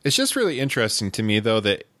 It's just really interesting to me, though,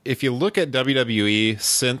 that if you look at WWE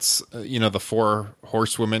since, the 4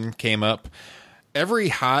 horsewomen came up, every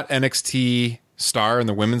hot NXT star in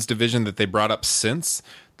the women's division that they brought up since,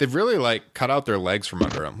 they've really cut out their legs from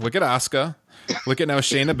under them. Look at Asuka, look at now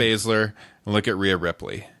Shayna Baszler, and look at Rhea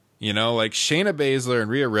Ripley. Shayna Baszler and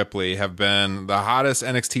Rhea Ripley have been the hottest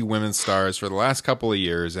NXT women's stars for the last couple of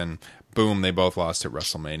years, and boom, they both lost at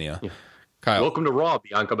WrestleMania. Yeah. Kyle. Welcome to Raw,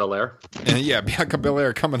 Bianca Belair. And Bianca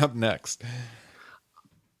Belair coming up next.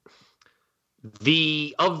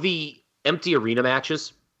 Of the empty arena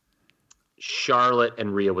matches, Charlotte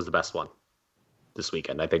and Rhea was the best one this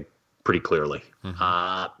weekend, I think, pretty clearly.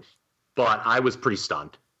 Mm-hmm. But I was pretty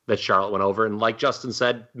stunned that Charlotte went over. And like Justin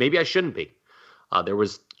said, maybe I shouldn't be. There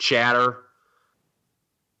was chatter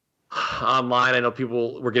online. I know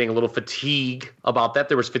people were getting a little fatigue about that.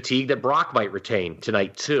 There was fatigue that Brock might retain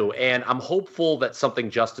tonight too. And I'm hopeful that something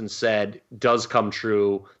Justin said does come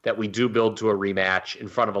true, that we do build to a rematch in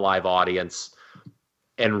front of a live audience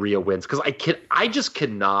and Rhea wins. Because I just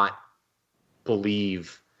cannot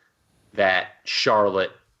believe that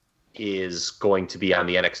Charlotte is going to be on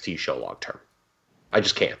the NXT show long term. I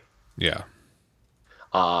just can't. Yeah.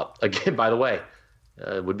 Again, by the way,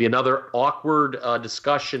 it would be another awkward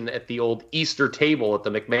discussion at the old Easter table at the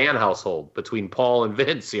McMahon household between Paul and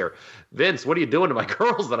Vince here. Vince, what are you doing to my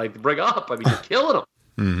girls that I bring up? You're killing them.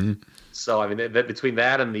 Mm-hmm. So, between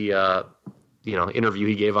that and the interview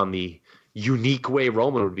he gave on the unique way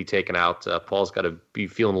Roman would be taken out. Paul's got to be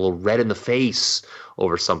feeling a little red in the face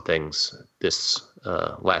over some things this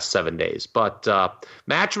last 7 days. But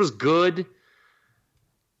match was good.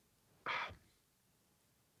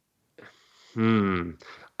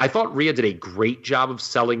 I thought Rhea did a great job of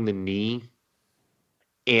selling the knee.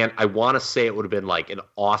 And I want to say it would have been like an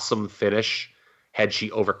awesome finish had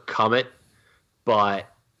she overcome it. But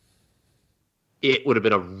it would have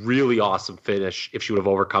been a really awesome finish if she would have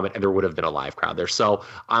overcome it and there would have been a live crowd there. So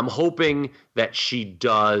I'm hoping that she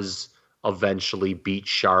does eventually beat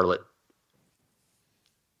Charlotte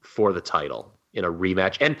for the title in a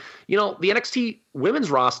rematch. And, the NXT women's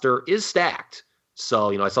roster is stacked. So,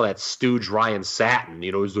 I saw that stooge Ryan Satin,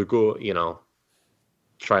 he's like,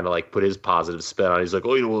 trying to like put his positive spin on it. He's like,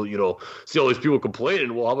 see all these people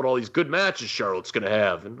complaining. Well, how about all these good matches Charlotte's going to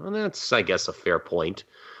have? And that's, I guess, a fair point.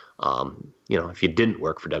 If you didn't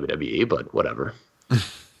work for WWE, but whatever.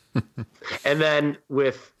 And then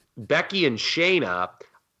with Becky and Shayna,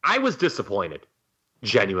 I was disappointed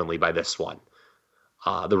genuinely by this one.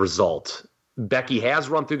 The result. Becky has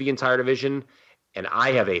run through the entire division, and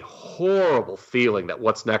I have a horrible feeling that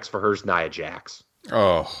what's next for her is Nia Jax.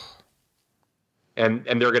 Oh. And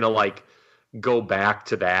they're going to like go back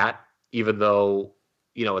to that, even though,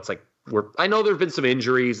 it's like I know there've been some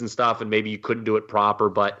injuries and stuff and maybe you couldn't do it proper,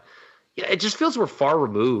 but it just feels we're far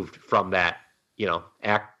removed from that,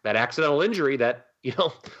 that accidental injury that,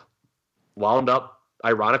 wound up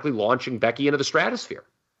ironically launching Becky into the stratosphere.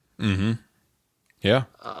 Mm-hmm. Yeah.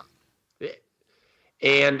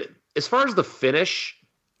 And as far as the finish,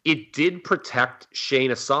 it did protect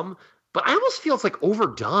Shayna some, but I almost feel it's like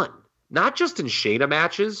overdone. Not just in Shayna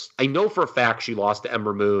matches. I know for a fact she lost to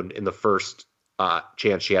Ember Moon in the first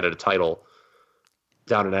chance she had at a title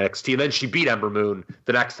down in NXT, and then she beat Ember Moon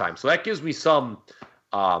the next time. So that gives me some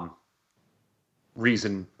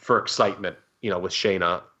reason for excitement, with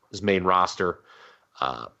Shayna's main roster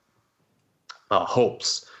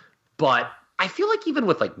hopes. But I feel like even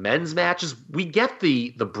with like men's matches, we get the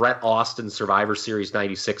Bret Austin Survivor Series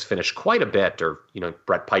 96 finish quite a bit, or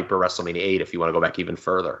Bret Piper WrestleMania 8 if you want to go back even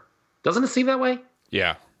further. Doesn't it seem that way?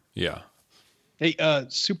 Yeah. Hey,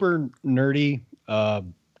 super nerdy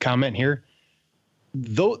comment here.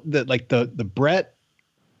 Though the Bret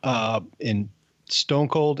and Stone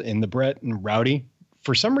Cold and the Bret and Rowdy,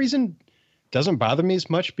 for some reason, doesn't bother me as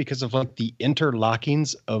much because of like the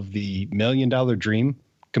interlockings of the $1 Million Dream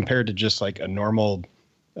compared to just like a normal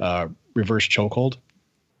reverse chokehold.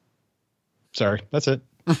 Sorry, that's it.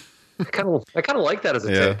 I kind of like that as a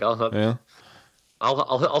take.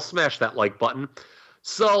 I'll smash that like button.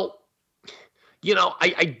 So,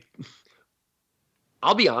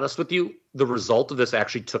 I'll be honest with you. The result of this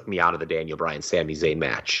actually took me out of the Daniel Bryan Sami Zayn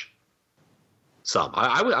match.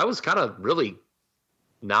 I was kind of really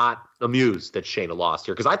not amused that Shayna lost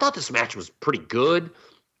here because I thought this match was pretty good.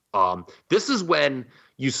 This is when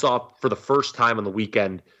you saw for the first time on the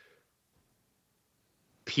weekend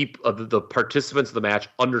the participants of the match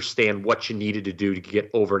understand what you needed to do to get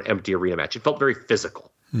over an empty arena match. It felt very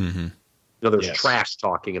physical. Mm-hmm. There's trash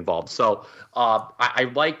talking involved. So I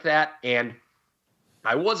like that. And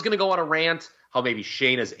I was going to go on a rant how maybe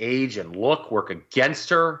Shayna's age and look work against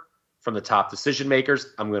her from the top decision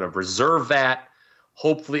makers. I'm going to reserve that.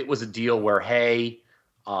 Hopefully it was a deal where, hey,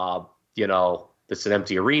 this is an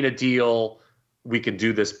empty arena deal. We can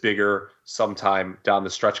do this bigger sometime down the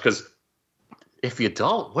stretch. Because if you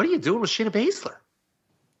don't, what are you doing with Shayna Baszler?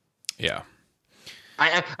 Yeah.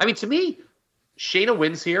 I mean, to me, Shayna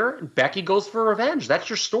wins here and Becky goes for revenge. That's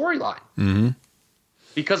your storyline. Mm-hmm.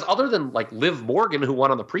 Because other than like Liv Morgan, who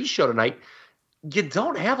won on the pre-show tonight, you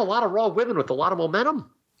don't have a lot of Raw women with a lot of momentum.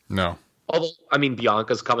 No. Although, I mean,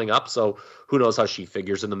 Bianca's coming up, so who knows how she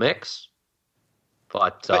figures in the mix.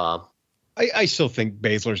 But I still think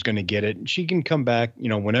Baszler's going to get it. She can come back,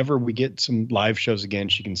 whenever we get some live shows again,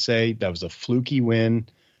 she can say that was a fluky win,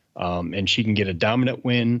 and she can get a dominant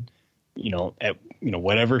win, at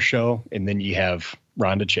whatever show, and then you have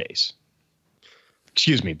Ronda Chase.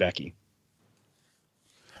 Excuse me, Becky.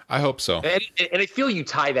 I hope so. And I feel you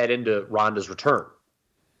tie that into Ronda's return.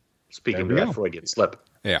 Speaking of that Freudian slip.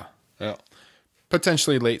 Yeah. Well,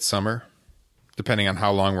 potentially late summer, depending on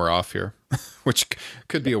how long we're off here, which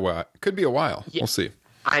could be a while. Yeah. We'll see.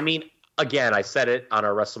 I mean, again, I said it on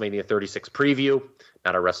our WrestleMania 36 preview,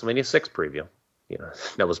 not our WrestleMania 6 preview.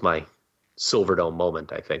 That was my Silverdome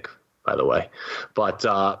moment, I think, by the way. But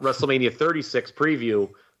WrestleMania 36 preview,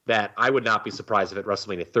 that I would not be surprised if at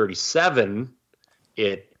WrestleMania 37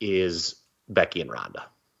 it is Becky and Ronda.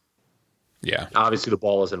 Yeah. Obviously, the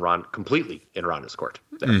ball is completely in Ronda's court.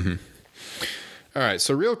 Mm-hmm. All right,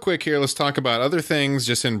 so real quick here, let's talk about other things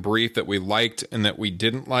just in brief that we liked and that we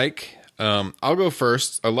didn't like. I'll go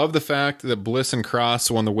first. I love the fact that Bliss and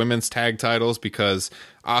Cross won the women's tag titles because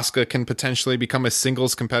Asuka can potentially become a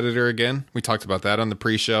singles competitor again. We talked about that on the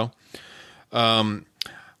pre-show.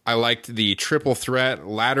 I liked the triple threat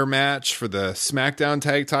ladder match for the SmackDown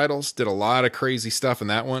tag titles. Did a lot of crazy stuff in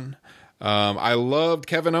that one. I loved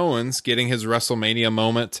Kevin Owens getting his WrestleMania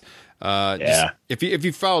moment. If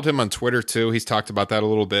you followed him on Twitter too, he's talked about that a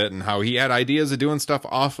little bit and how he had ideas of doing stuff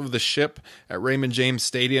off of the ship at Raymond James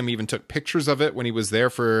Stadium. He even took pictures of it when he was there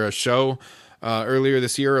for a show earlier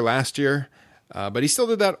this year or last year. But he still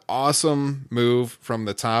did that awesome move from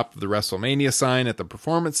the top of the WrestleMania sign at the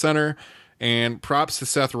Performance Center. And props to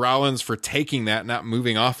Seth Rollins for taking that, not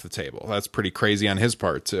moving off the table. That's pretty crazy on his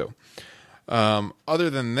part too. Other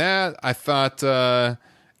than that, I thought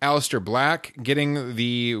Aleister Black getting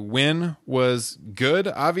the win was good,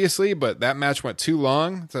 obviously, but that match went too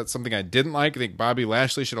long. So that's something I didn't like. I think Bobby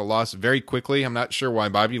Lashley should have lost very quickly. I'm not sure why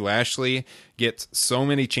Bobby Lashley gets so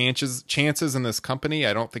many chances in this company.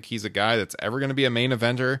 I don't think he's a guy that's ever going to be a main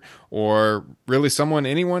eventer or really someone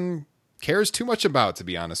anyone cares too much about, to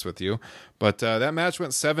be honest with you. But that match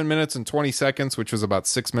went 7 minutes and 20 seconds, which was about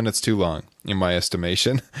 6 minutes too long in my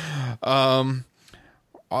estimation.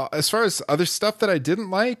 As far as other stuff that I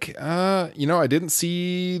didn't like, I didn't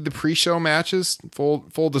see the pre-show matches.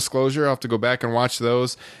 Full disclosure, I'll have to go back and watch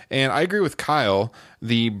those. And I agree with Kyle.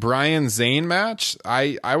 The Bryan Zayn match,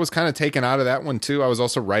 I was kind of taken out of that one too. I was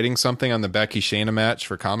also writing something on the Becky Shayna match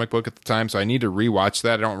for Comic Book at the time, so I need to rewatch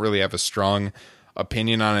that. I don't really have a strong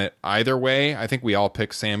opinion on it either way. I think we all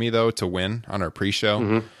picked Sammy though to win on our pre-show.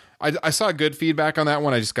 Mm-hmm. I saw good feedback on that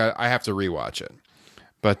one. I have to rewatch it.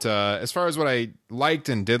 But as far as what I liked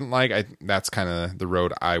and didn't like, that's kind of the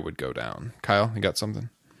road I would go down. Kyle, you got something?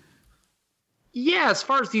 Yeah, as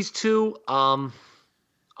far as these two, I'll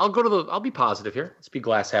be positive here. Let's be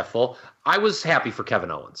glass half full. I was happy for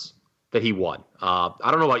Kevin Owens that he won. I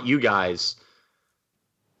don't know about you guys,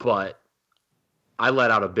 but I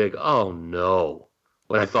let out a big, oh no,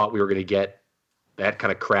 when I thought we were going to get that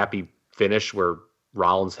kind of crappy finish where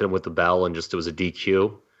Rollins hit him with the bell and just it was a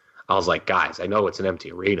DQ. I was like, guys, I know it's an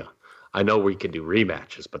empty arena. I know we can do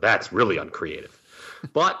rematches, but that's really uncreative.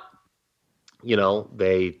 But,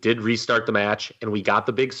 they did restart the match and we got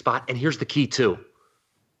the big spot. And here's the key too.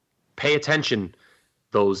 Pay attention,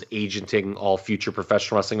 those agenting all future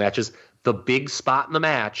professional wrestling matches. The big spot in the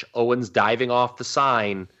match, Owens diving off the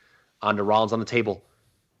sign onto Rollins on the table,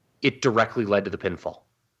 it directly led to the pinfall.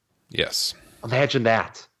 Yes. Imagine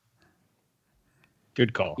that.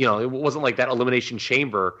 Good call. It wasn't like that Elimination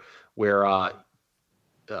Chamber where,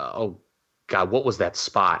 oh God, what was that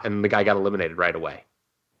spot? And the guy got eliminated right away.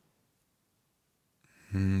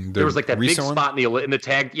 There was like that big spot in the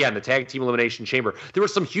tag team Elimination Chamber. There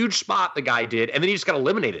was some huge spot the guy did, and then he just got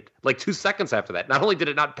eliminated like 2 seconds after that. Not only did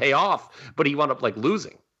it not pay off, but he wound up like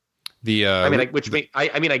losing.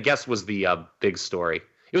 I guess was the big story.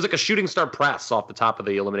 It was like a shooting star press off the top of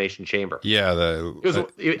the Elimination Chamber. Yeah, I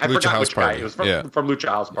forgot which guy. It was from Lucha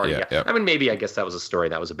House Party. Yeah. I mean, maybe I guess that was a story.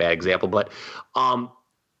 That was a bad example, but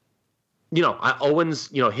Owens,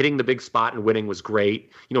 hitting the big spot and winning was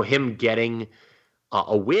great. Him getting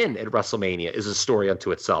a win at WrestleMania is a story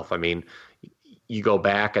unto itself. I mean, you go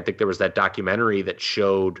back. I think there was that documentary that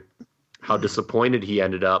showed how disappointed he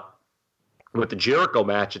ended up with the Jericho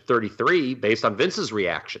match at 33, based on Vince's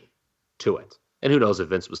reaction to it. And who knows if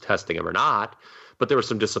Vince was testing him or not, but there was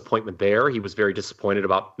some disappointment there. He was very disappointed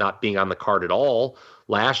about not being on the card at all.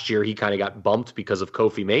 Last year, he kind of got bumped because of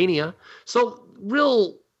Kofi Mania. So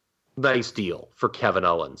real nice deal for Kevin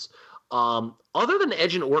Owens. Other than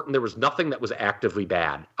Edge and Orton, there was nothing that was actively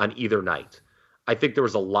bad on either night. I think there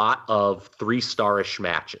was a lot of 3-star-ish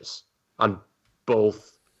matches on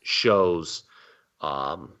both shows.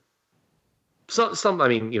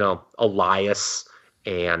 Elias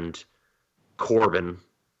and Corbin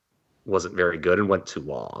wasn't very good and went too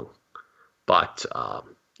long. But,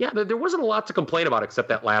 there wasn't a lot to complain about except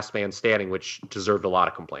that last man standing, which deserved a lot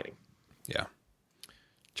of complaining. Yeah.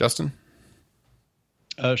 Justin?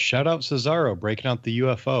 Shout out Cesaro breaking out the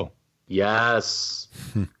UFO. Yes.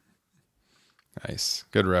 Nice.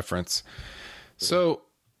 Good reference. So,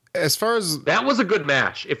 as far as... That was a good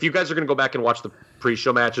match. If you guys are going to go back and watch the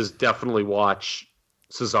pre-show matches, definitely watch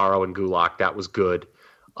Cesaro and Gulak. That was good.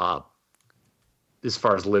 As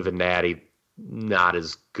far as Liv and Natty, not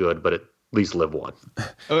as good, but at least Liv won.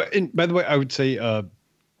 And by the way, I would say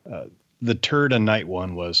the turd and night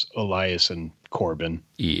one was Elias and Corbin.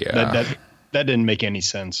 Yeah. That didn't make any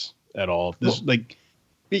sense at all.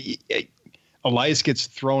 Elias gets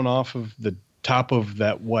thrown off of the top of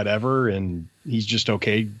that whatever, and he's just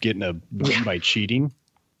okay getting a win by cheating.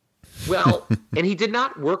 Well, and he did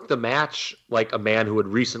not work the match like a man who had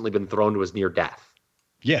recently been thrown to his near death.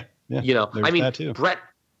 Yeah. You know, There's that too.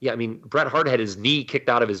 Bret Hart had his knee kicked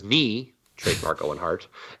out of his knee, trademark Owen Hart,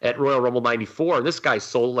 at Royal Rumble 94. And this guy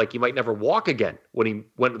sold like he might never walk again when he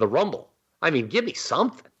went to the Rumble. I mean, give me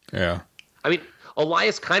something. Yeah. I mean,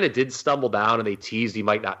 Elias kind of did stumble down and they teased he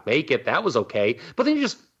might not make it. That was okay. But then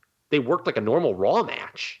they worked like a normal Raw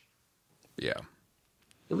match. Yeah.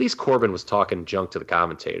 At least Corbin was talking junk to the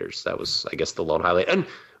commentators. That was, I guess, the lone highlight. And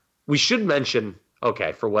we should mention,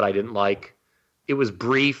 okay, for what I didn't like, it was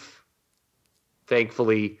brief.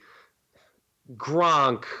 Thankfully,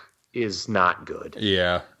 Gronk is not good.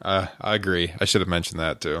 Yeah, I agree. I should have mentioned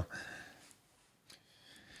that too.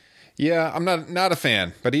 Yeah, I'm not a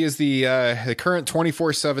fan, but he is the current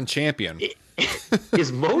 24/7 champion.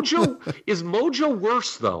 Is Mojo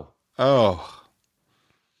worse though? Oh.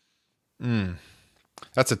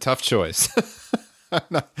 That's a tough choice.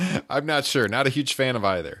 I'm not sure. Not a huge fan of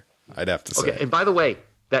either, I'd have to say. Okay, and by the way,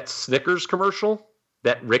 that Snickers commercial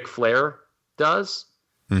that Ric Flair does,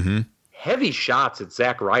 heavy shots at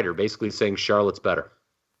Zack Ryder, basically saying Charlotte's better.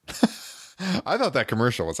 I thought that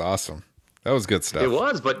commercial was awesome. That was good stuff. It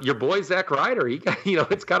was, but your boy Zack Ryder, he got,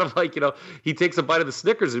 it's kind of like, he takes a bite of the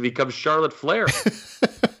Snickers and becomes Charlotte Flair.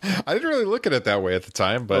 I didn't really look at it that way at the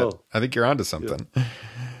time, but I think you're onto something. Yeah.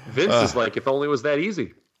 Vince is like, if only it was that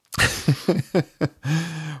easy.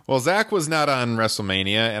 Well, Zach was not on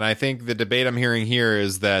WrestleMania, and I think the debate I'm hearing here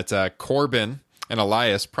is that Corbin and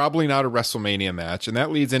Elias, probably not a WrestleMania match, and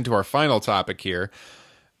that leads into our final topic here.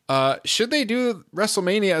 Should they do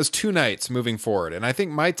WrestleMania as 2 nights moving forward? And I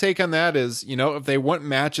think my take on that is, if they want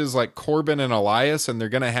matches like Corbin and Elias, and they're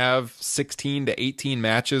going to have 16 to 18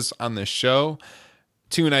 matches on the show,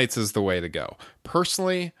 2 nights is the way to go.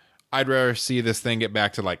 Personally, I'd rather see this thing get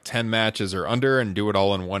back to like 10 matches or under and do it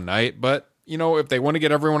all in one night. But, if they want to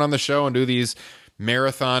get everyone on the show and do these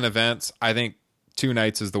marathon events, I think 2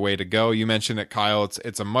 nights is the way to go. You mentioned it, Kyle.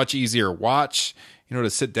 It's a much easier watch, to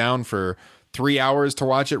sit down for 3 hours to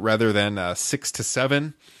watch it rather than 6 to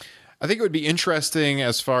 7. I think it would be interesting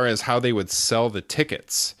as far as how they would sell the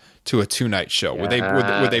tickets to a 2-night show. Would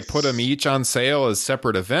they put them each on sale as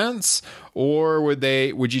separate events, or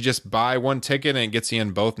would you just buy one ticket and it gets you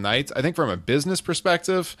in both nights? I think from a business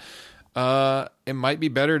perspective, it might be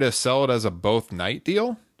better to sell it as a both night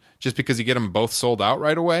deal, just because you get them both sold out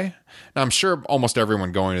right away. Now, I'm sure almost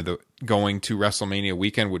everyone going to WrestleMania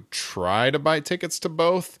weekend would try to buy tickets to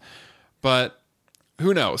both, but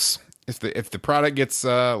who knows? If the product gets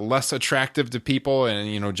less attractive to people,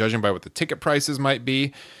 and judging by what the ticket prices might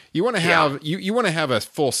be, you want to have you want to have a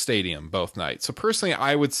full stadium both nights. So personally,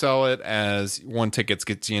 I would sell it as one ticket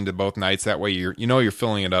gets you into both nights. That way, you're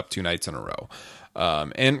filling it up 2 nights in a row.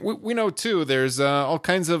 And we know too, there's all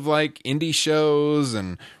kinds of like indie shows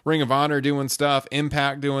and Ring of Honor doing stuff,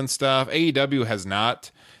 Impact doing stuff. AEW has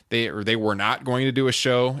not. They were not going to do a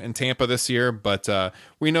show in Tampa this year, but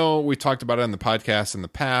we talked about it on the podcast in the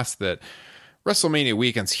past that WrestleMania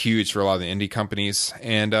weekend's huge for a lot of the indie companies,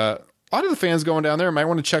 and a lot of the fans going down there might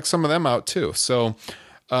want to check some of them out too. So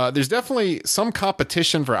there's definitely some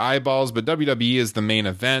competition for eyeballs, but WWE is the main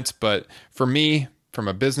event. But for me, from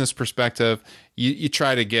a business perspective, you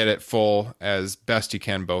try to get it full as best you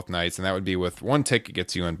can both nights, and that would be with one ticket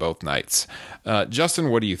gets you in both nights. Justin,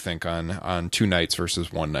 what do you think on 2 nights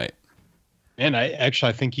versus 1 night? And I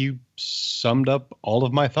think you summed up all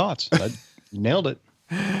of my thoughts. You nailed it.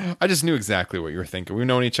 I just knew exactly what you were thinking. We've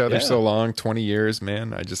known each other so long, 20 years,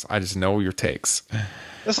 man. I just know your takes.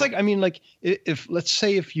 That's like, if let's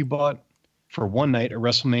say if you bought for 1 night a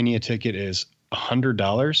WrestleMania ticket is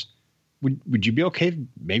 $100. Would you be okay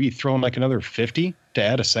maybe throwing like another 50 to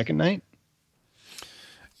add a second night?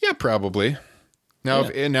 Yeah, probably. Now,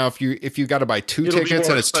 if you got to buy 2 tickets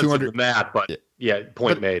and it's 200 than that, but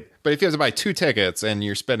point made. But if you have to buy 2 tickets and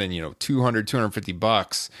you're spending,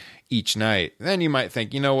 $250 each night, then you might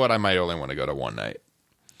think, you know what, I might only want to go to 1 night.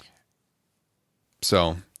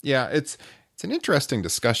 So, yeah, it's an interesting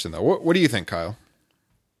discussion though. What do you think, Kyle?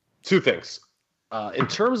 2 things. In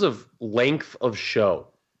terms of length of show,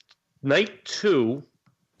 night 2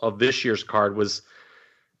 of this year's card was,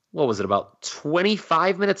 what was it, about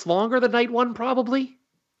 25 minutes longer than night 1, probably?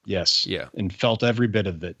 Yes. Yeah. And felt every bit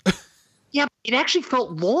of it. Yeah, it actually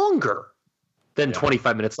felt longer than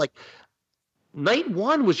 25 minutes. Like, night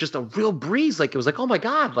 1 was just a real breeze. Like, it was like, oh my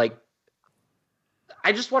God, like,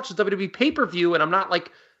 I just watched the WWE pay-per-view and I'm not,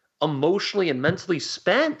 like, emotionally and mentally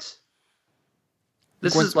spent.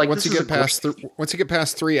 Once you get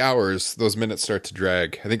past 3 hours, those minutes start to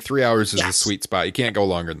drag. I think 3 hours is the sweet spot. You can't go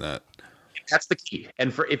longer than that. That's the key.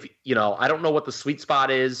 And I don't know what the sweet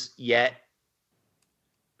spot is yet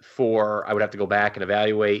I would have to go back and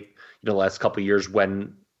evaluate, the last couple of years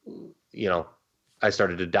when, I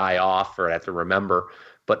started to die off, or I have to remember,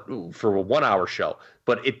 but for a 1 hour show.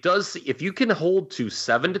 But it does, if you can hold to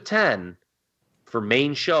 7 to 10 for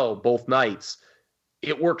main show both nights,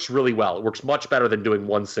 it works really well. It works much better than doing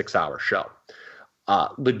 1 6 hour show.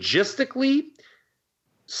 Logistically,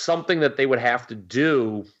 something that they would have to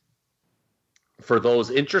do for those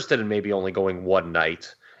interested in maybe only going one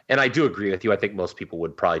night, and I do agree with you, I think most people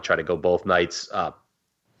would probably try to go both nights,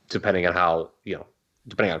 depending on how,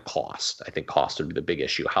 depending on cost. I think cost would be the big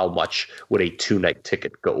issue. How much would a 2-night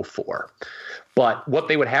ticket go for? But what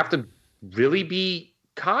they would have to really be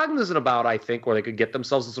cognizant about, I think, where they could get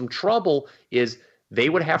themselves in some trouble, is they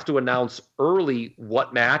would have to announce early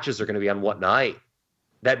what matches are going to be on what night.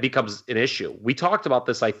 That becomes an issue. We talked about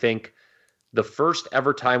this, I think, the first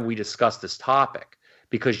ever time we discussed this topic,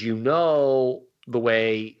 because the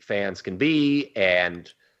way fans can be,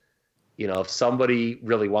 and if somebody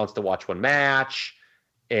really wants to watch one match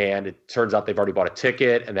and it turns out they've already bought a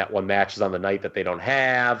ticket and that one match is on the night that they don't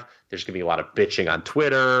have, there's going to be a lot of bitching on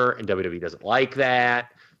Twitter, and WWE doesn't like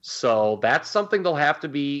that. So that's something they'll have to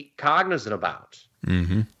be cognizant about,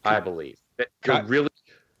 I believe. That you're really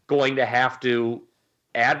going to have to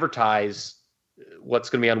advertise what's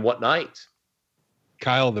going to be on what night.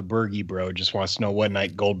 Kyle, the Bergie bro, just wants to know what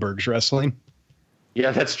night Goldberg's wrestling.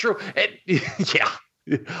 Yeah, that's true.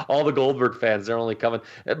 All the Goldberg fans, they're only coming.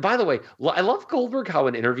 By the way, I love Goldberg, how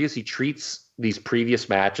in interviews he treats these previous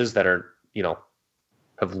matches that are,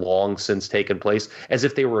 have long since taken place as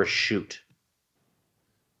if they were a shoot.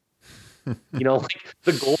 Like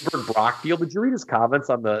the Goldberg Brock deal. Did you read his comments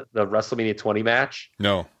on the WrestleMania 20 match?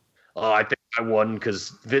 No. Oh, I think I won because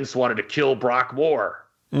Vince wanted to kill Brock more.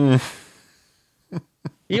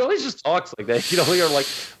 He always just talks like that. You're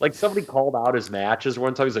like somebody called out his matches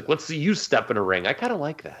one time. He's like, let's see you step in a ring. I kind of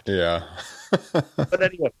like that. Yeah. But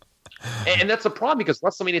anyway, and that's a problem because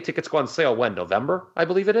WrestleMania tickets go on sale when? November, I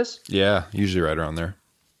believe it is? Yeah, usually right around there.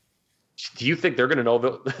 Do you think they're going to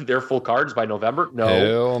know their full cards by November? No.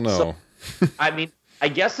 Hell no. So, I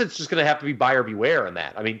guess it's just going to have to be buyer beware in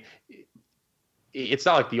that. It's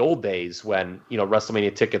not like the old days when,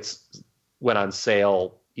 WrestleMania tickets went on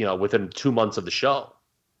sale, within 2 months of the show.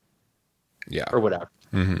 Yeah. Or whatever.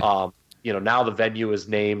 Now the venue is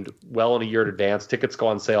named well in a year in advance. Tickets go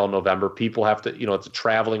on sale in November. People have to, it's a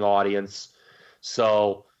traveling audience.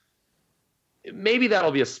 So maybe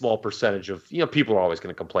that'll be a small percentage of, people are always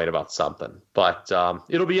going to complain about something. But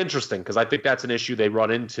it'll be interesting because I think that's an issue they run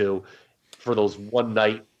into for those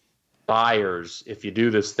one-night buyers. If you do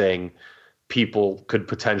this thing, people could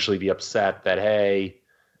potentially be upset that, hey,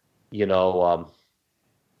 that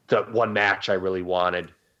one match I really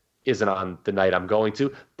wanted isn't on the night I'm going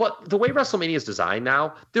to. But the way WrestleMania is designed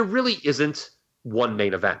now, there really isn't one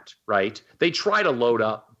main event, right? They try to load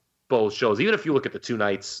up both shows. Even if you look at the 2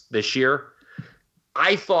 nights this year,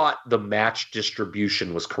 I thought the match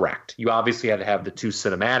distribution was correct. You obviously had to have the 2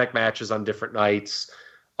 cinematic matches on different nights,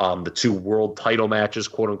 the 2 world title matches,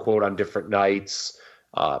 quote unquote, on different nights,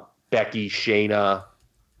 Becky, Shayna,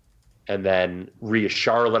 and then Rhea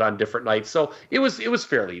Charlotte on different nights. So it was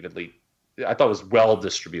fairly evenly. I thought it was well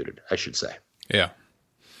distributed, I should say. Yeah.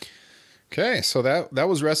 Okay, so that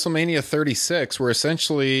was WrestleMania 36. We're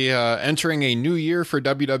essentially entering a new year for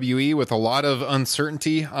WWE with a lot of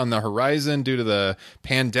uncertainty on the horizon due to the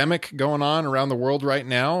pandemic going on around the world right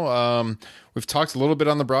now. We've talked a little bit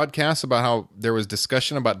on the broadcast about how there was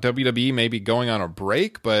discussion about WWE maybe going on a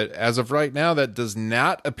break, but as of right now, that does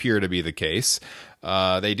not appear to be the case.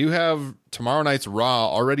 They do have tomorrow night's Raw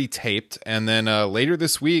already taped, and then later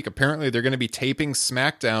this week, apparently they're going to be taping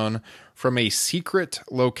SmackDown from a secret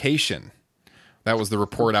location. That was the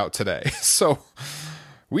report out today. So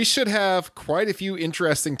we should have quite a few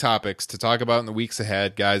interesting topics to talk about in the weeks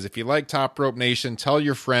ahead. Guys, if you like Top Rope Nation, tell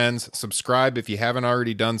your friends, subscribe if you haven't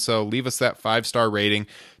already done so, leave us that 5-star rating.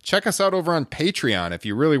 Check us out over on Patreon if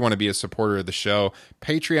you really want to be a supporter of the show.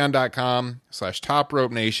 Patreon.com/Top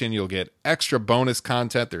Rope Nation. You'll get extra bonus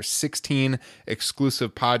content. There's 16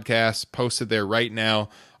 exclusive podcasts posted there right now.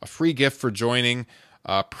 A free gift for joining.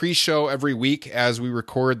 Pre-show every week as we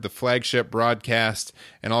record the flagship broadcast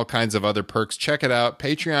and all kinds of other perks. Check it out.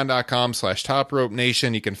 Patreon.com/Top Rope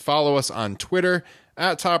Nation. You can follow us on Twitter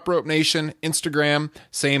at Top Rope Nation, Instagram,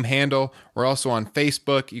 same handle. We're also on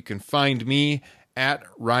Facebook. You can find me at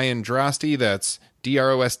Ryan Drosty. That's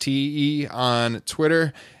DROSTE on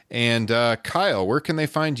Twitter. And Kyle, where can they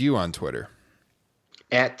find you on Twitter?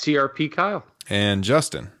 At TRP Kyle. And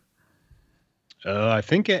Justin? I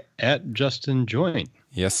think at Justin Joint.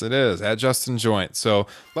 Yes, it is, at Justin Joint. So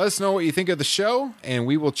let us know what you think of the show, and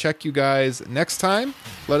we will check you guys next time.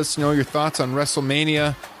 Let us know your thoughts on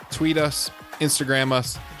WrestleMania. Tweet us, Instagram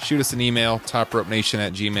us, shoot us an email,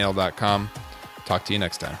 topropenation@gmail.com. Talk to you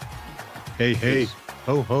next time. Hey,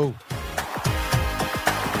 ho, ho.